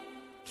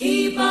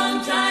 Keep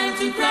on trying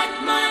to crack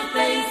my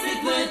face. It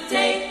would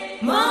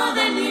take more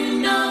than you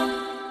know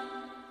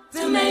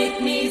to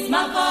make me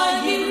smile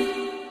for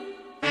you.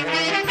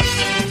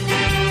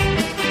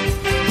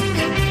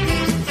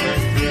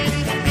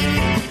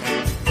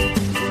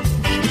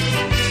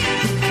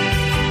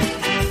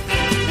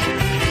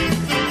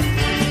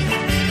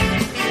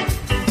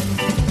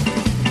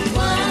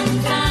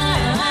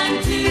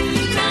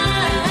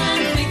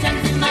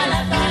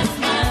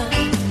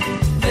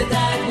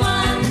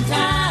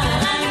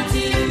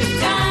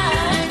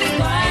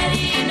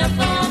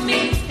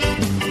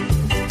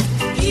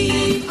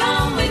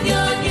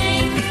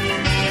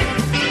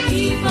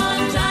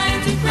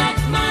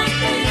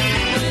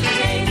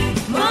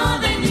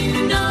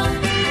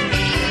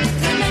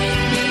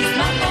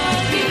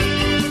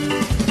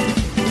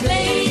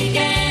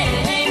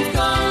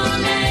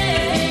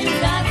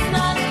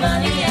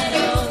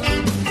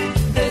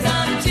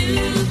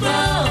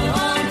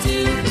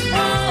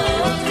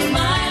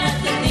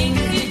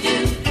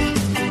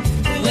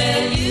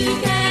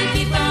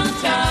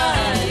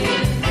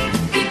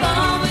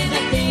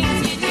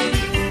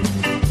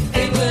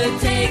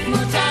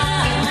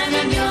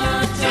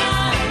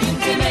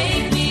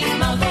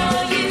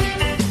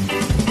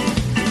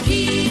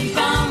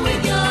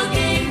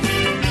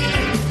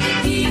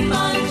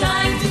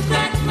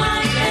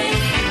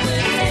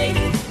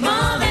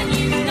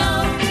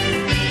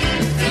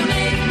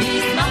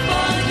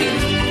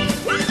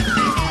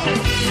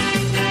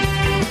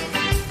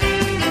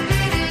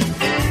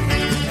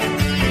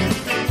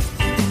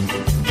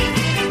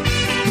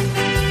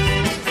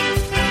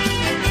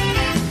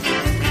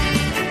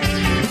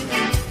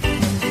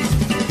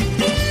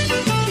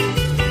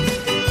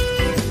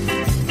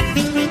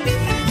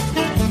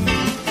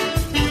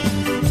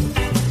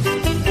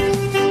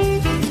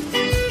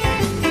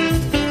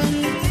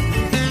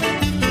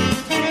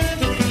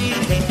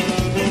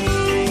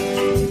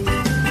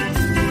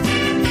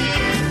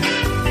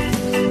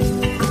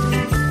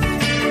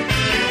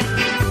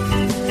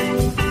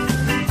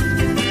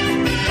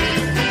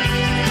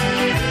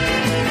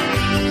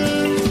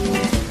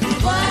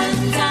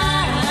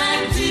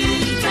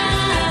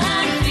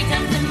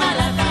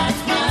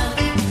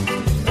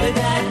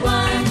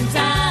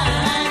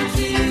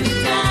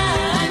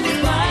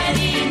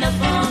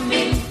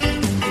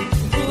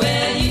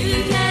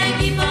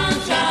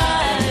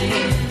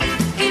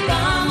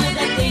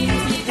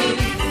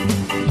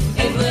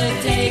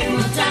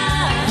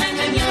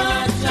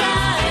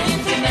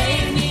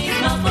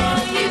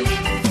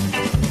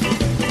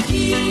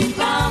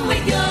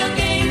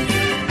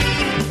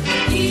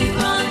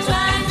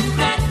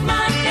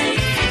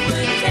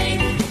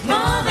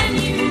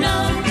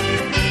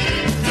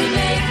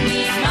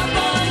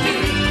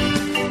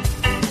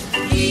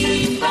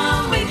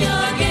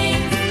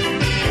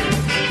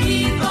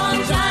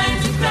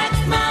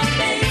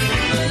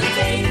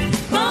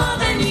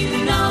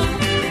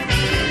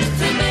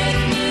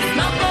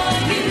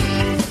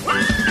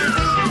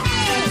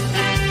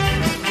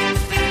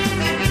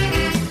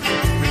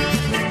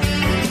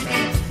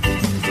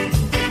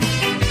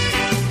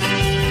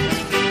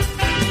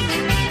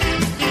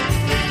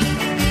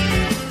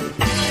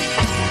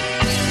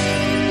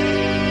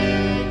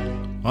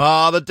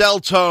 The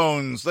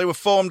Deltones. They were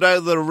formed out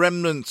of the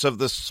remnants of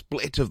the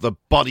split of the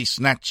Body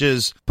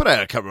Snatchers. Put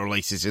out a couple of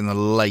releases in the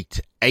late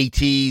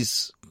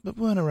 80s, but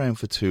weren't around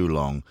for too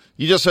long.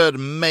 You just heard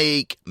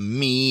Make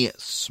Me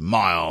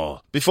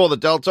Smile. Before the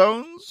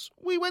Deltones,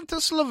 we went to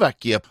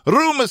Slovakia.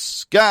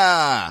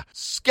 Rumeska,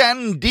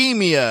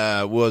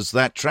 Scandemia was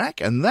that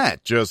track, and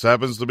that just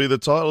happens to be the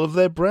title of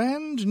their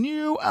brand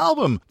new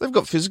album. They've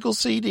got physical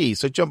CDs,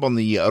 so jump on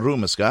the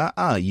Rumeska,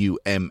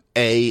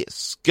 R-U-M-A,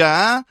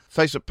 Ska,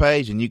 Facebook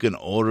page, and you can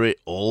order it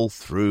all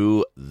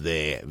through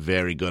there.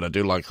 Very good. I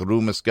do like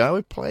Rumeska.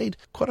 We've played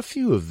quite a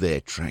few of their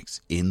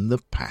tracks in the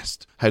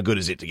past. How good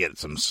is it to get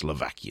some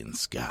Slovakian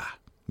ska?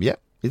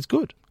 Yep, it's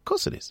good. Of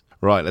course it is.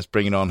 Right, let's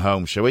bring it on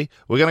home, shall we?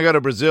 We're going to go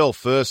to Brazil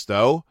first,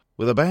 though,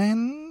 with a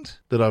band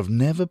that I've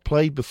never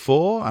played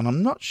before, and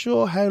I'm not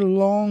sure how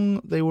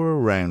long they were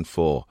around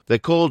for. They're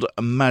called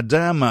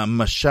Madame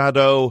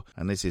Machado,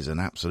 and this is an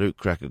absolute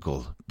cracker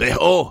called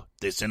Beho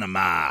de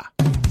Cinema.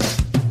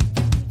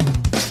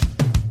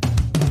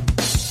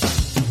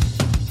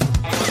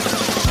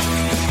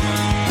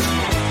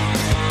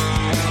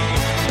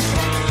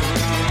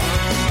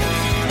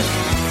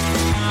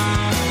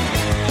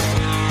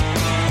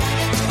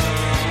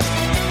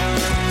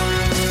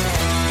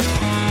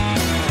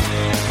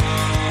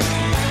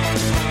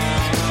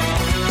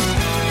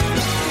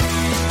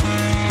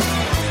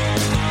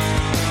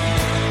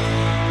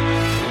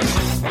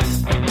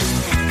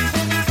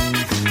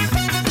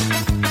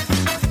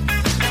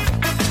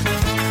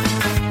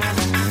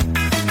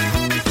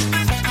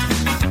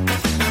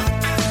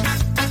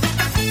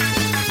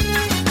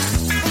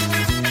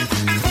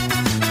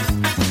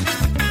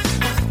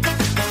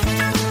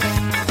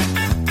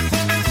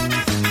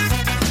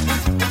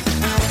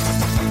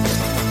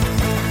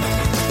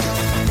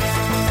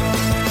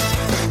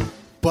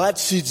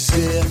 Pode-se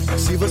dizer,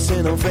 se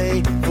você não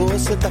vem,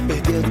 você tá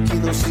perdendo que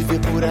não se vê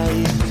por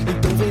aí.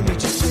 Então vem me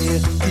dizer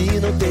que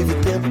não teve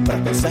tempo pra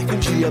pensar que um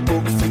dia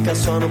pouco fica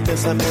só no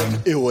pensamento.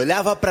 Eu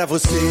olhava pra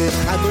você,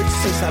 à noite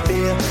sem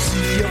saber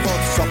se eu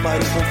volto só para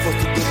o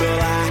conforto do meu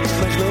lar.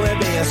 Mas não é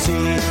bem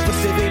assim,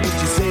 você vem me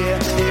dizer,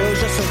 eu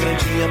já sou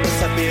grandinha pra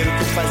saber o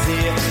que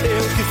fazer.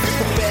 Eu que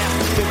fico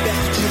perto, bem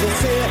perto de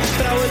você,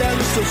 pra olhar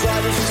nos seus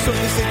olhos e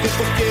sorrir sem ter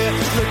porquê.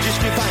 Não diz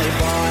que vai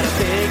embora,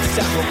 tem que se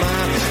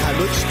arrumar. A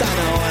noite tá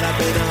na hora,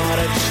 bem na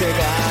hora de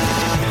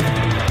chegar.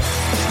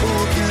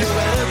 O que eu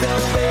garanto é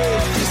um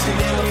beijo de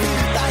cinema, fim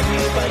de tarde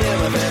em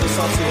Ipanema, vendo o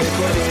sol se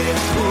recolher.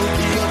 O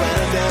que eu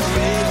garanto é um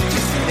beijo de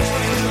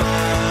cinema.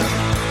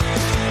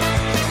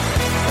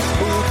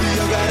 O que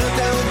eu garanto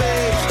é um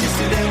beijo de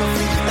cinema,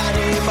 fim de tarde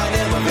em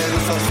Ipanema, vendo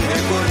o sol se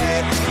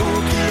recolher. O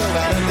que eu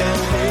garanto é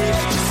um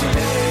beijo de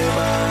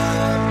cinema.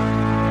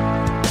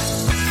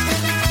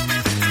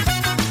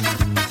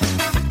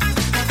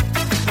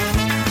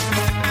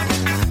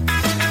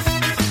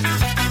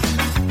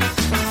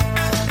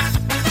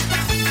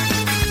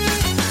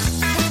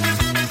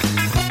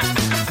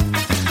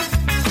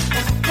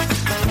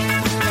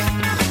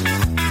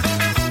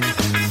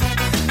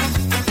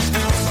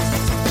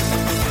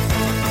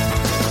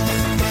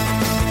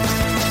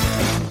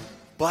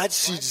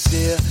 Pode-se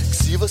dizer que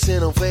se você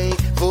não vem,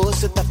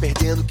 você tá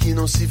perdendo que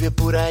não se vê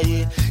por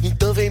aí.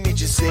 Então vem me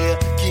dizer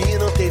que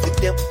não teve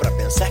tempo pra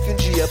pensar que um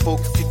dia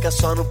pouco fica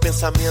só no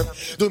pensamento.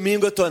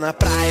 Domingo eu tô na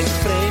praia, de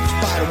frente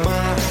para o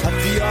mar, a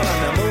viola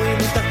na mão e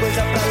muita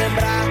coisa pra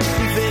lembrar.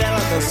 E ver ela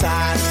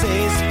dançar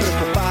sem se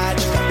preocupar,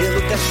 de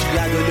cabelo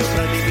cacheado, olhou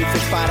pra mim e me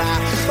fez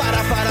parar.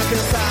 Para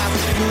pensar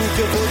no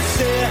que eu vou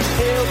dizer,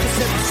 eu que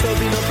sempre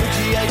soube não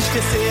podia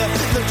esquecer.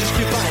 Não diz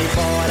que vai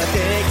embora,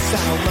 tem que se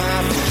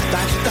arrumar, de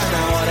tarde tá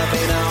na hora,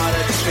 bem na hora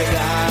de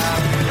chegar.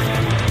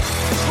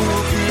 O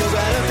que eu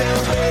garanto é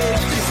um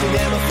beijo de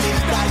cinema, fim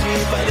de tarde em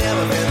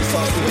Ipanema, vendo o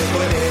sol se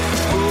recolher.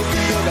 O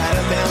que eu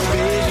garanto é um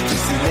beijo de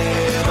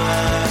cinema.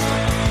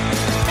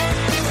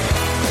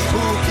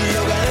 O que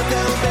eu garanto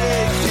é um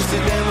beijo de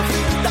cinema,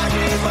 fim de tarde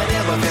em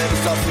Ipanema, vendo o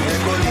sol se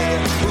recolher.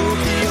 O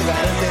que eu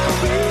garanto é um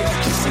beijo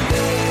de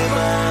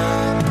cinema.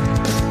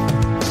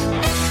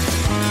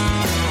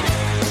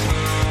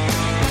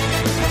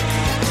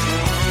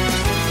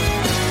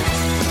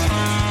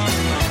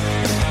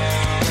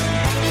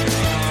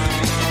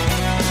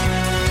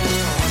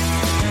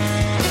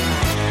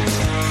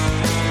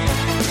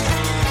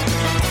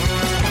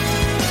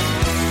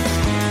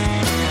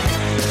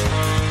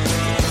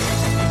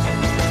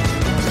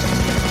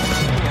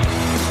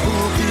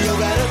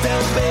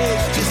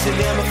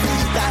 Cinema, fim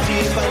de tarde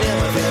em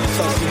Ipanema, vendo o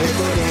sol se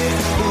recolher.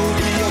 O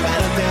que eu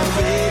garanto é um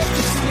beijo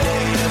de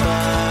cinema.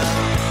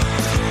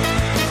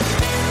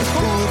 O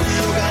que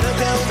eu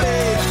garanto é um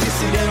beijo de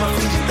cinema,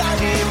 fim de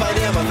tarde em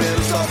Ipanema, vendo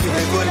o sol se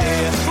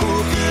recolher. O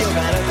que eu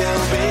garanto é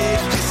um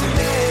beijo de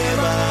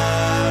cinema.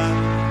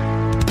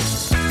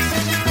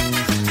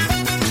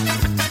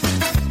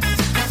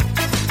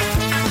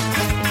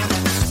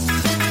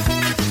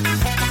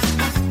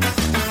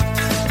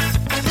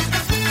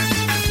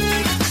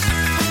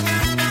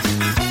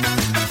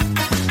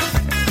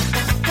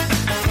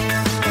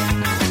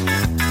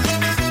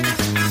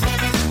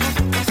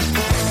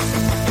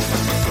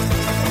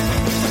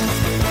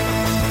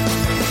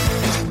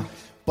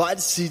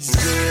 Pode-se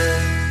dizer.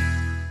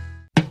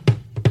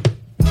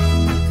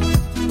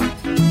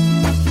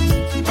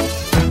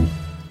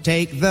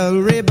 Take the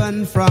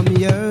ribbon from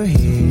your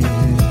hair,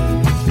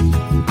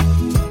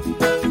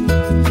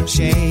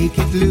 shake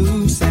it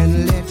loose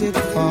and let it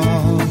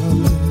fall,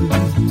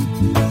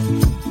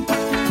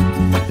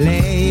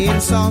 lay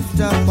it soft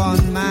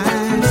upon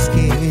my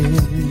skin,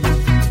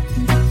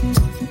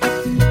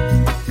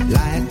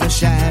 like the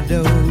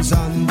shadows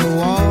on the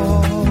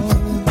wall.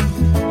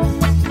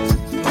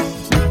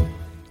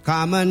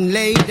 Come and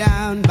lay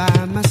down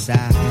by my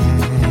side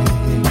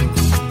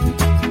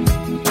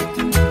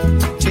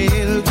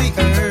till the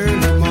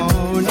early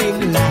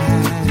morning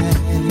light.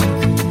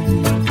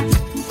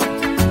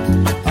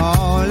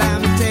 All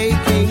I'm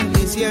taking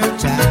is your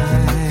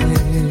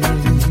time.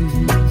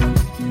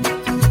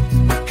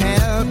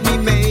 Help me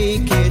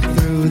make it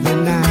through the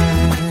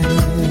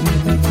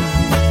night.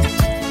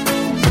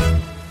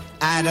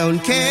 I don't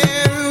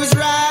care who's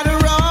right or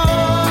wrong.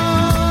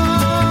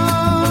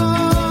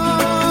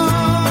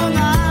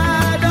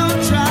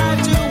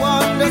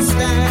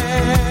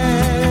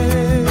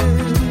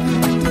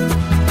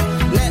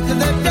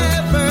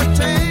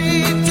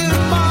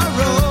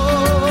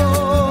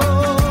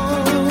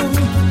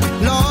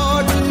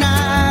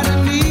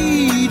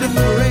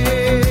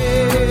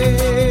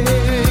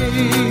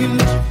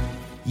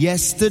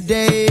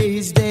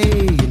 Yesterday's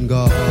day and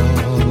gone,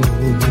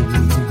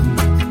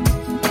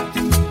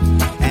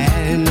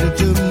 and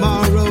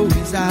tomorrow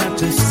is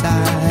out of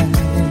sight,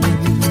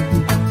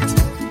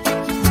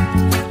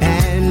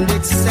 and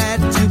it's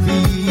sad to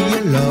be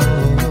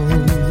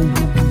alone.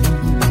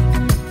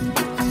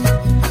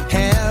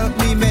 Help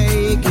me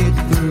make it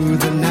through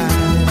the night.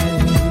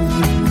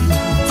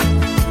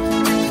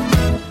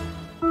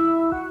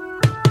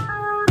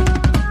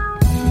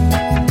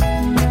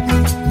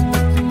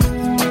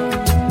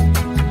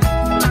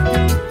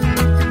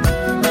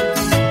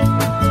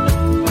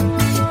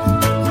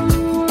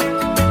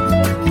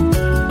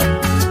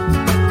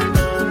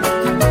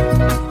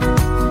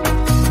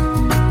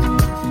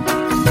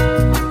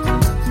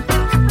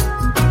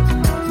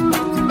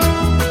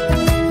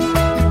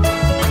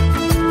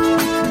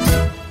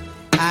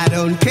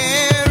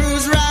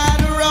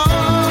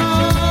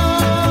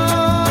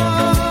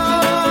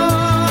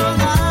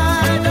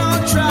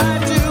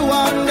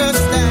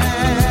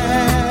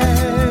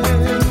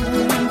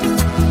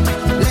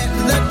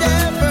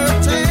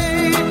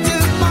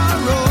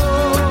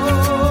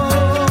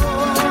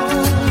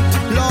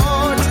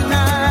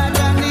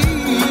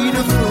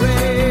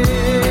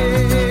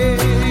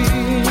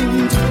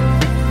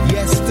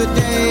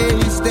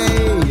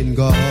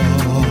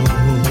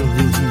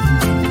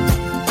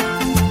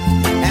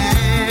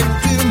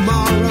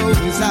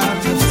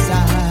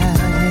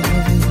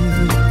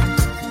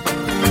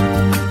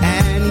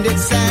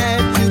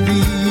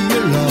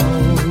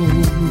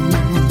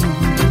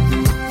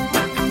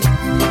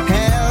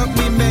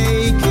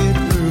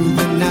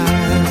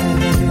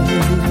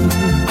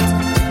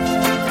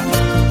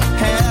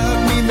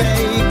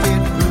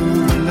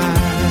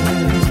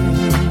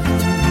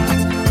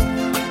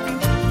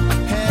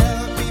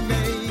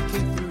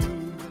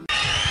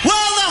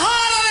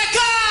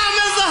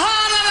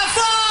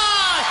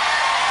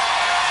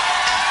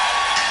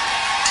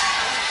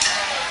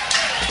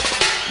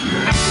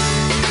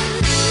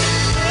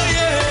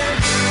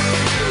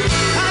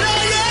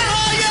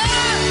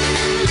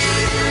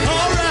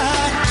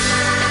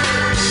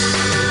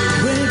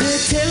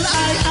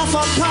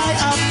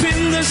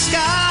 the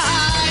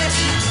sky,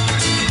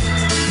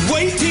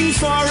 waiting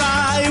for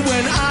I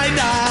when I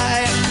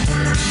die.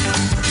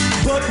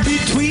 But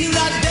between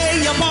that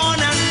day you're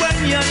born and when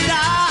you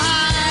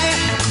die,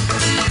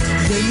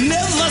 they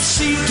never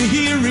seem to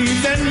hear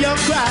even your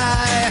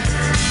cry.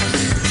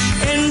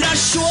 And as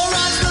sure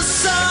as the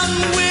sun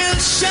will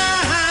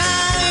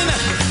shine,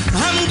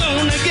 I'm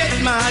gonna get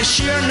my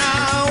share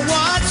now.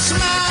 What's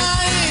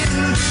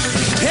mine?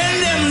 And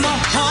then the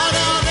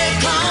harder they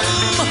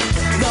come,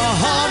 the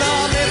harder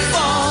they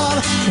fall,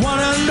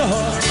 one and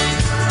all.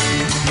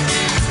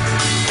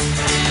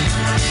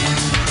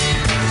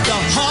 The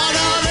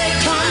harder they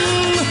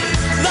come,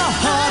 the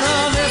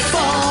harder they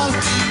fall,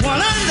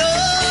 one and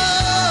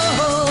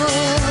all.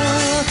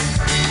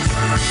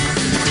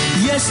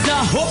 Yes, the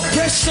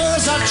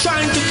oppressors are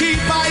trying to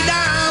keep I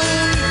down,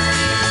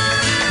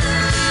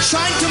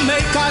 trying to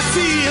make I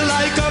feel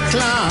like a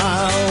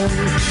clown.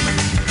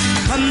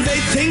 And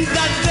they think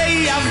that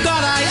they have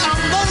got I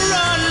on the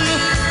run.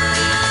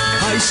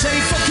 I say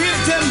forgive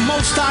them,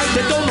 most I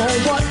they don't know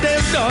what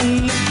they've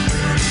done.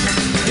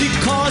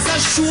 Because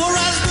as sure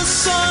as the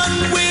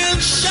sun will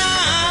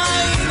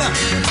shine,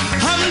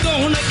 I'm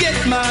gonna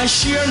get my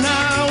share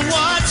now.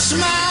 What's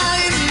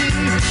mine?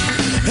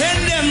 And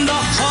then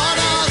the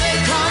harder they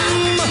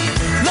come,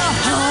 the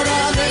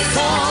harder they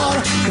fall,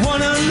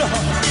 one and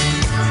all.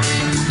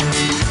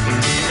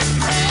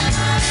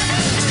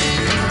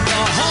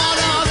 The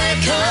harder they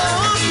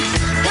come,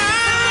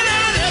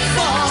 harder they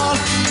fall,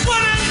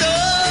 one and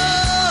all.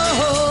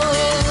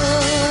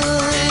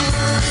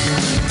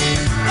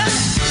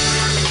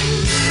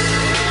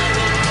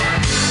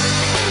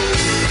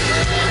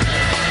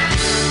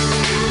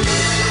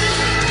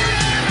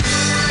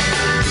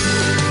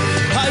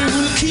 I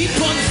will keep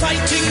on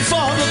fighting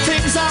for the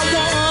things I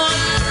want,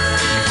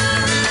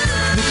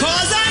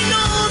 because I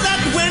know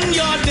that when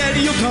you're dead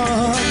you're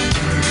gone.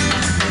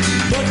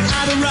 But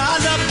I'd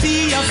rather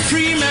be a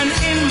free man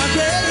in my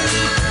grave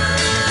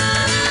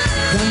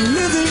than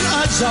living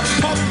as a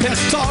puppet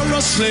or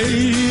a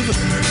slave.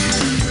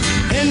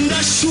 And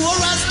as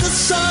sure as the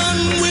sun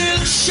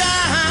will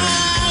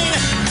shine,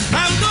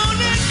 I'm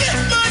gonna get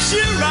my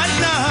share right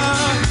now.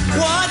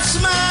 What's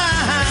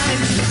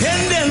mine?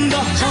 And then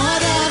the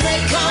harder they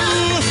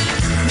come,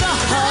 the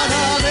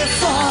harder they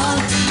fall,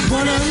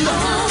 one and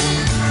all.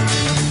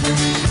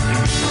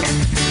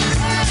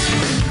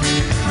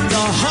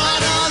 The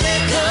harder they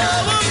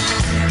come,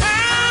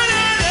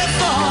 harder they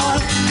fall,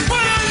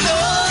 one and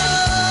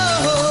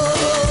all.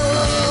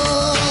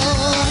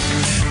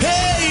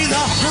 Hey,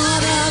 the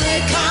harder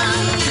they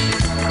come,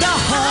 the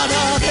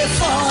harder they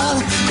fall,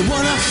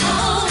 one and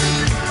all.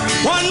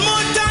 One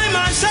more time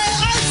I say,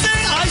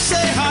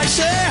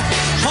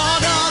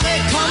 harder they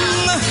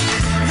come,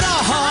 the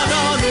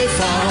harder they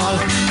fall,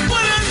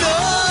 one and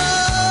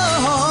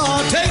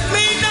all. Take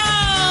me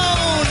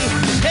down,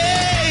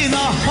 hey, the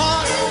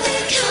harder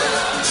they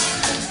come,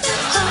 the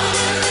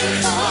harder they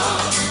fall,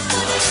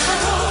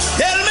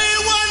 tell me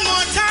one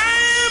more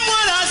time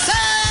what I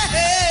say.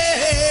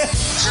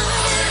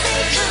 Harder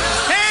they come,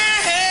 hey,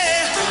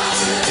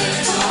 harder they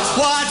fall,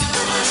 what?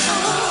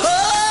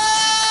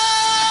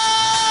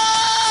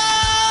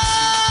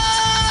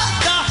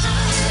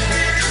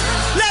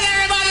 Let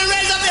everybody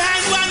raise up their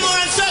hands one more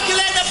and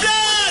circulate the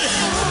blood.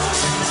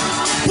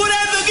 Put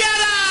them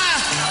together.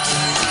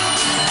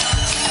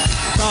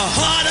 The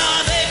harder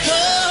they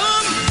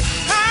come,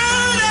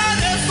 harder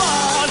they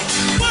fall,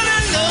 one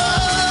and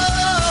all.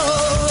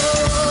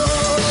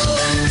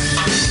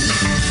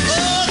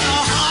 Oh, the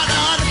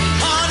harder,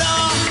 harder,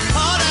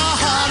 harder,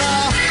 harder,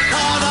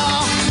 harder,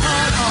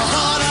 harder,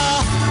 harder,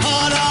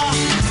 harder.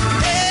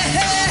 Hey,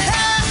 hey,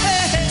 hey,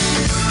 hey.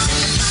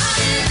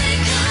 Harder they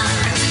come,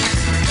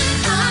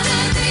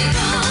 harder they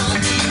fall,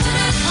 one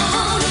and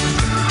all.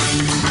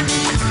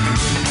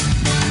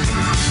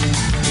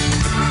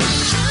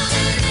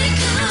 Harder they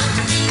come,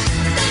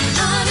 the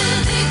harder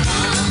they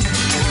fall,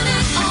 one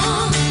and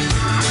all.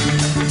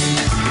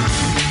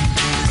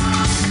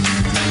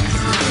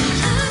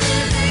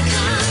 Harder they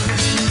come,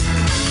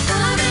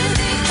 harder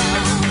they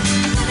fall,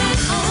 one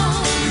and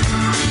all.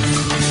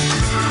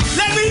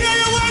 Let me hear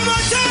you one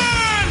more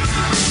time.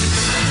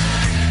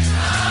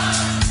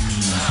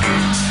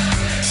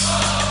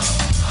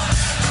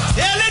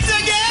 Tell it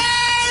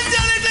again,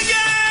 tell it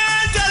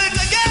again, tell it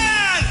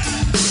again.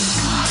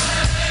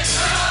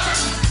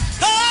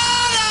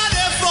 Harder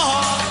they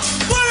fall,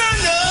 one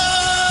and all.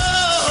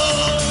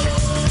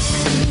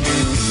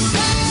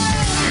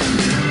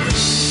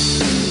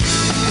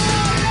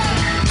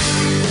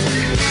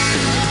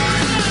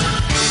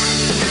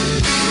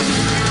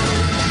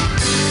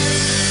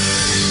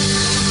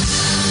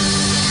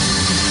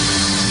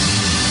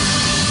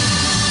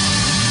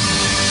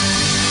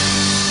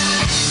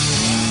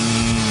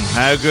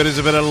 How good is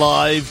a bit of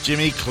live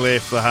Jimmy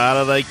Cliff? The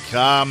harder they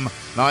come.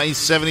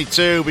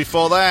 1972.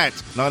 Before that,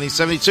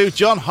 1972,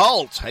 John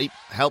Holt. Hey,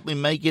 help me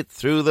make it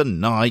through the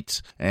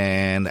night.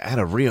 And out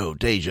of Rio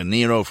de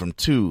Janeiro from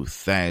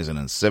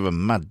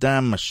 2007,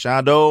 Madame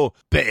Machado,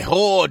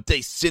 Peor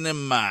de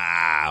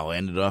Cinema. We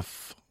ended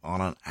off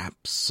on an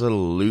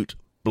absolute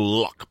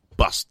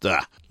blockbuster.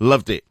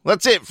 Loved it.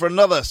 That's it for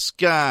another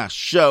Ska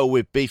Show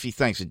with Beefy.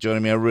 Thanks for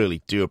joining me. I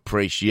really do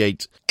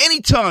appreciate any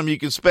time you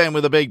can spend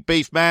with a big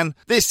beef man.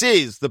 This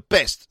is the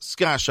best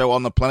Ska Show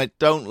on the planet.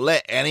 Don't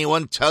let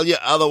anyone tell you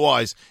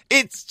otherwise.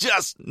 It's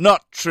just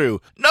not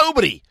true.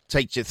 Nobody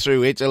takes you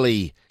through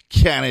Italy,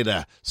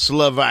 Canada,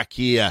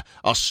 Slovakia,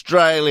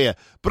 Australia,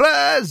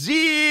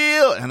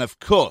 Brazil, and of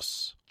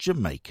course,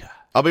 Jamaica.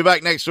 I'll be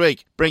back next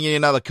week, bringing you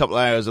another couple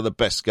of hours of the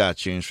best ska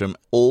tunes from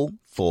all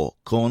four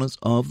corners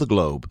of the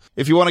globe.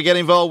 If you want to get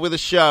involved with the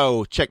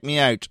show, check me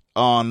out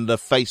on the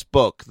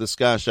Facebook, The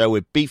Ska Show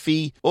with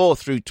Beefy, or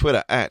through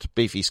Twitter at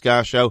Beefy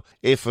Ska Show.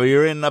 If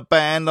you're in a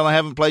band and I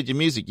haven't played your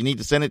music, you need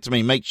to send it to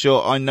me. Make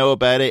sure I know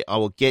about it. I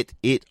will get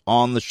it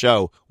on the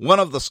show.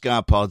 One of the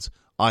Ska Pods,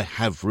 I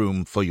have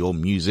room for your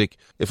music.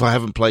 If I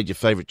haven't played your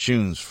favourite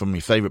tunes from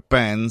your favourite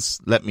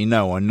bands, let me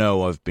know. I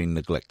know I've been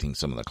neglecting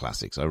some of the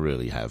classics. I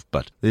really have.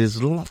 But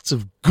there's lots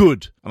of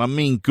good, and I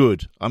mean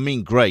good. I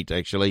mean great,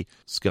 actually,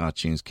 ska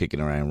tunes kicking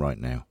around right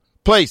now.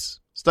 Please,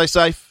 stay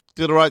safe,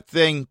 do the right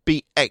thing,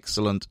 be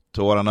excellent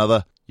to one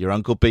another. Your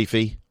Uncle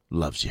Beefy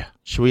loves you.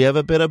 Should we have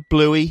a bit of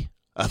Bluey?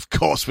 Of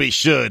course we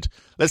should.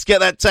 Let's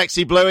get that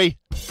taxi, Bluey.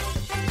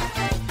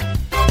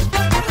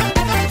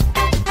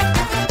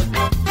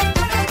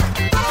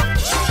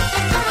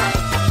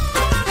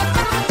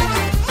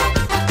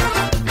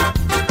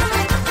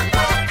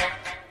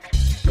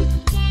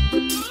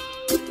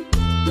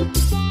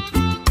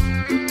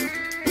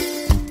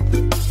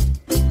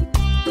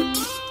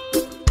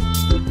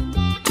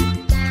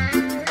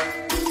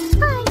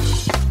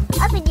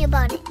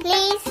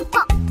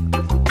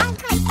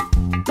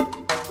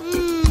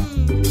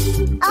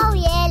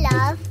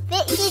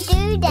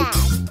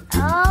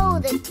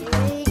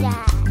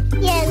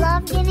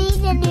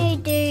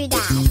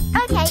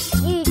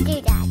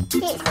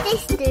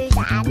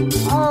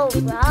 Oh,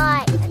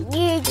 right, a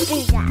new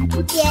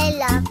doodad. Yeah,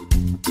 love.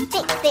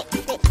 Fix, fix,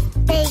 fix.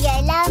 There you go,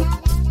 love.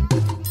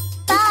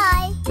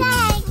 Bye.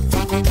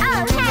 Thanks.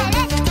 Oh, hey,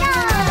 let's go.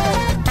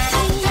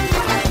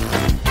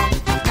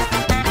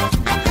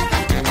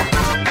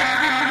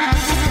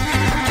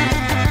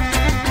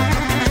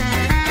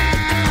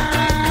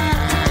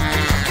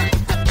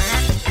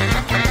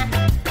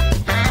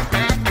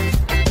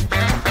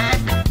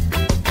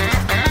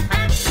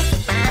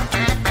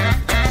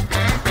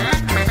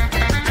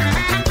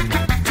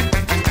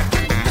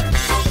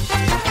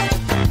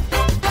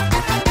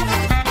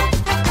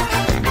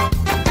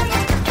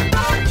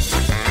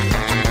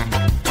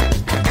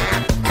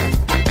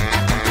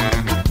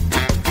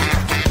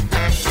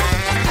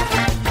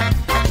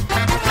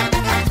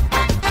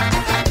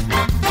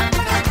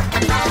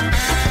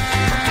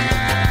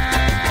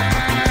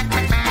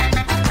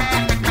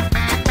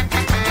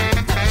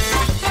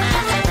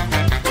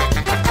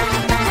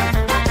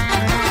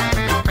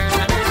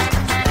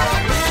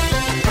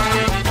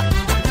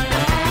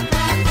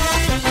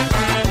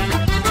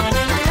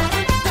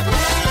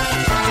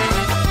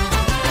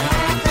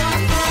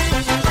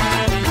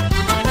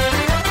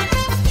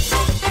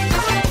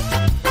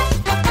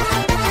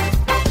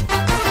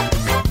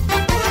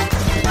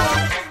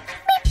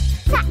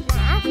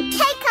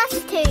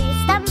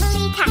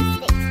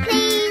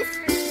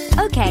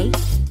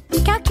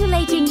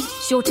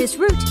 Shortest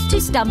route to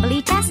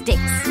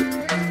Stumbly-tastics.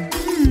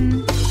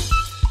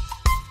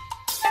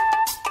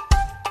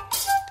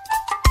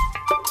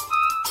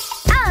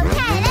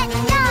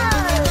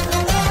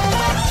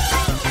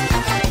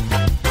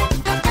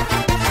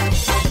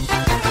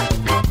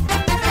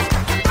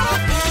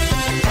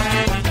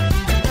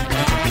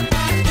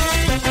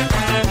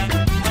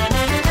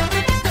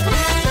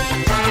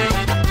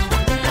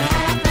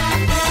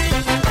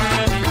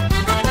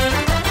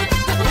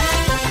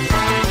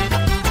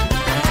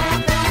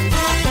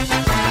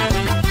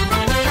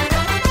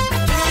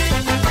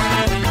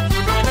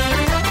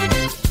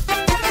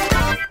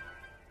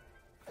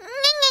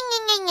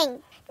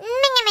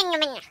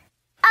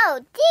 Oh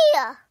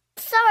dear.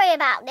 Sorry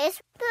about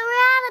this, but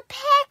we're out of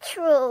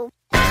petrol.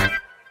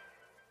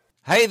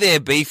 Hey there,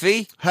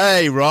 Beefy.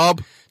 Hey,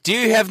 Rob. Do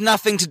you have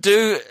nothing to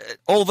do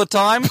all the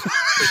time?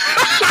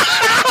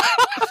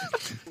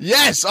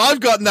 Yes, I've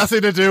got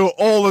nothing to do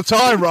all the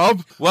time,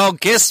 Rob. Well,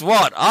 guess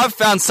what? I've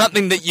found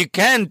something that you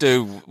can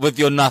do with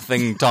your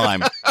nothing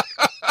time.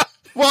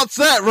 What's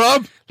that,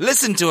 Rob?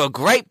 Listen to a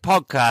great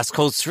podcast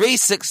called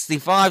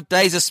 365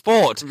 Days of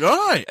Sport.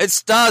 Right. It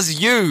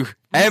stars you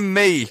and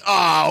me.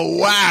 Oh,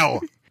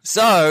 wow.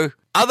 So,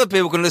 other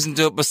people can listen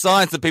to it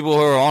besides the people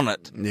who are on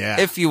it. Yeah.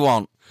 If you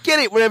want. Get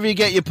it wherever you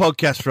get your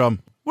podcast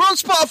from. We're on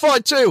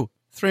Spotify too.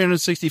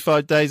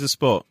 365 Days of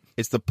Sport.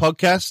 It's the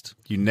podcast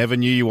you never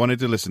knew you wanted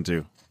to listen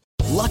to.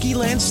 Lucky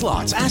Land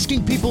Slots,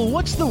 asking people,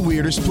 what's the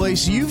weirdest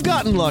place you've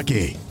gotten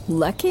lucky?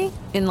 Lucky?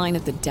 In line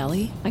at the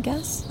deli, I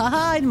guess?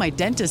 Aha, in my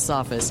dentist's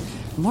office.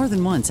 More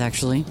than once,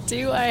 actually.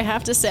 Do I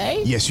have to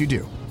say? Yes, you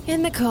do.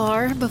 In the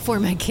car before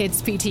my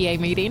kids' PTA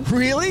meeting.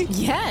 Really?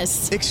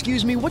 Yes.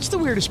 Excuse me, what's the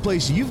weirdest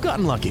place you've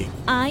gotten lucky?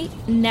 I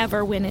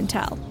never win and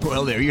tell.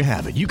 Well, there you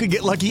have it. You can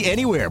get lucky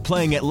anywhere,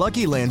 playing at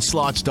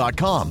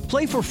LuckyLandSlots.com.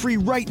 Play for free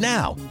right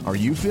now. Are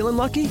you feeling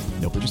lucky?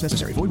 No purchase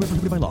necessary. Void where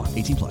prohibited by law.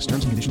 18 plus.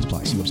 Terms and conditions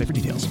apply. See website for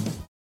details.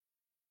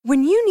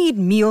 When you need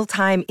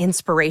mealtime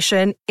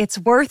inspiration, it's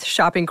worth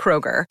shopping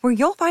Kroger, where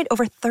you'll find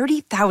over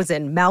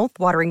 30,000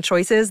 mouth-watering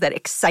choices that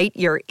excite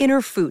your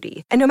inner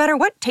foodie. And no matter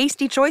what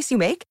tasty choice you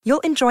make,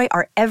 you'll enjoy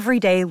our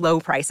everyday low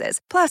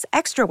prices, plus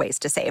extra ways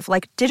to save,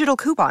 like digital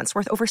coupons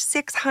worth over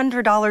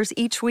 $600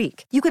 each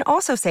week. You can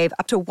also save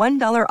up to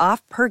 $1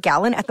 off per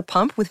gallon at the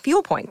pump with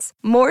fuel points.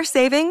 More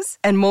savings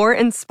and more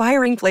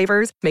inspiring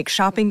flavors make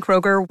shopping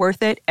Kroger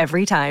worth it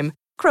every time.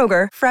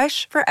 Kroger,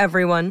 fresh for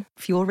everyone.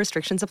 Fuel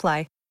restrictions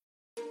apply.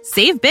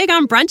 Save big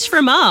on brunch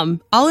for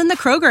mom, all in the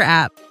Kroger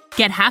app.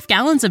 Get half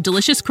gallons of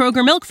delicious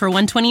Kroger milk for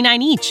 $1.29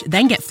 each.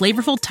 Then get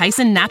flavorful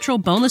Tyson natural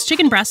boneless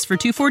chicken breasts for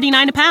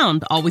 $2.49 a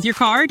pound, all with your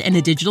card and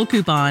a digital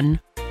coupon.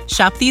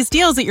 Shop these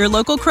deals at your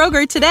local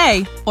Kroger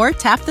today, or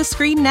tap the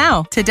screen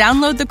now to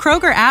download the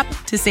Kroger app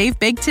to save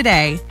big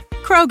today.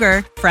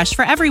 Kroger, fresh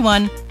for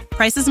everyone.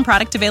 Prices and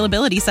product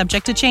availability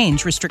subject to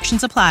change.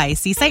 Restrictions apply.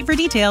 See site for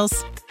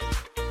details.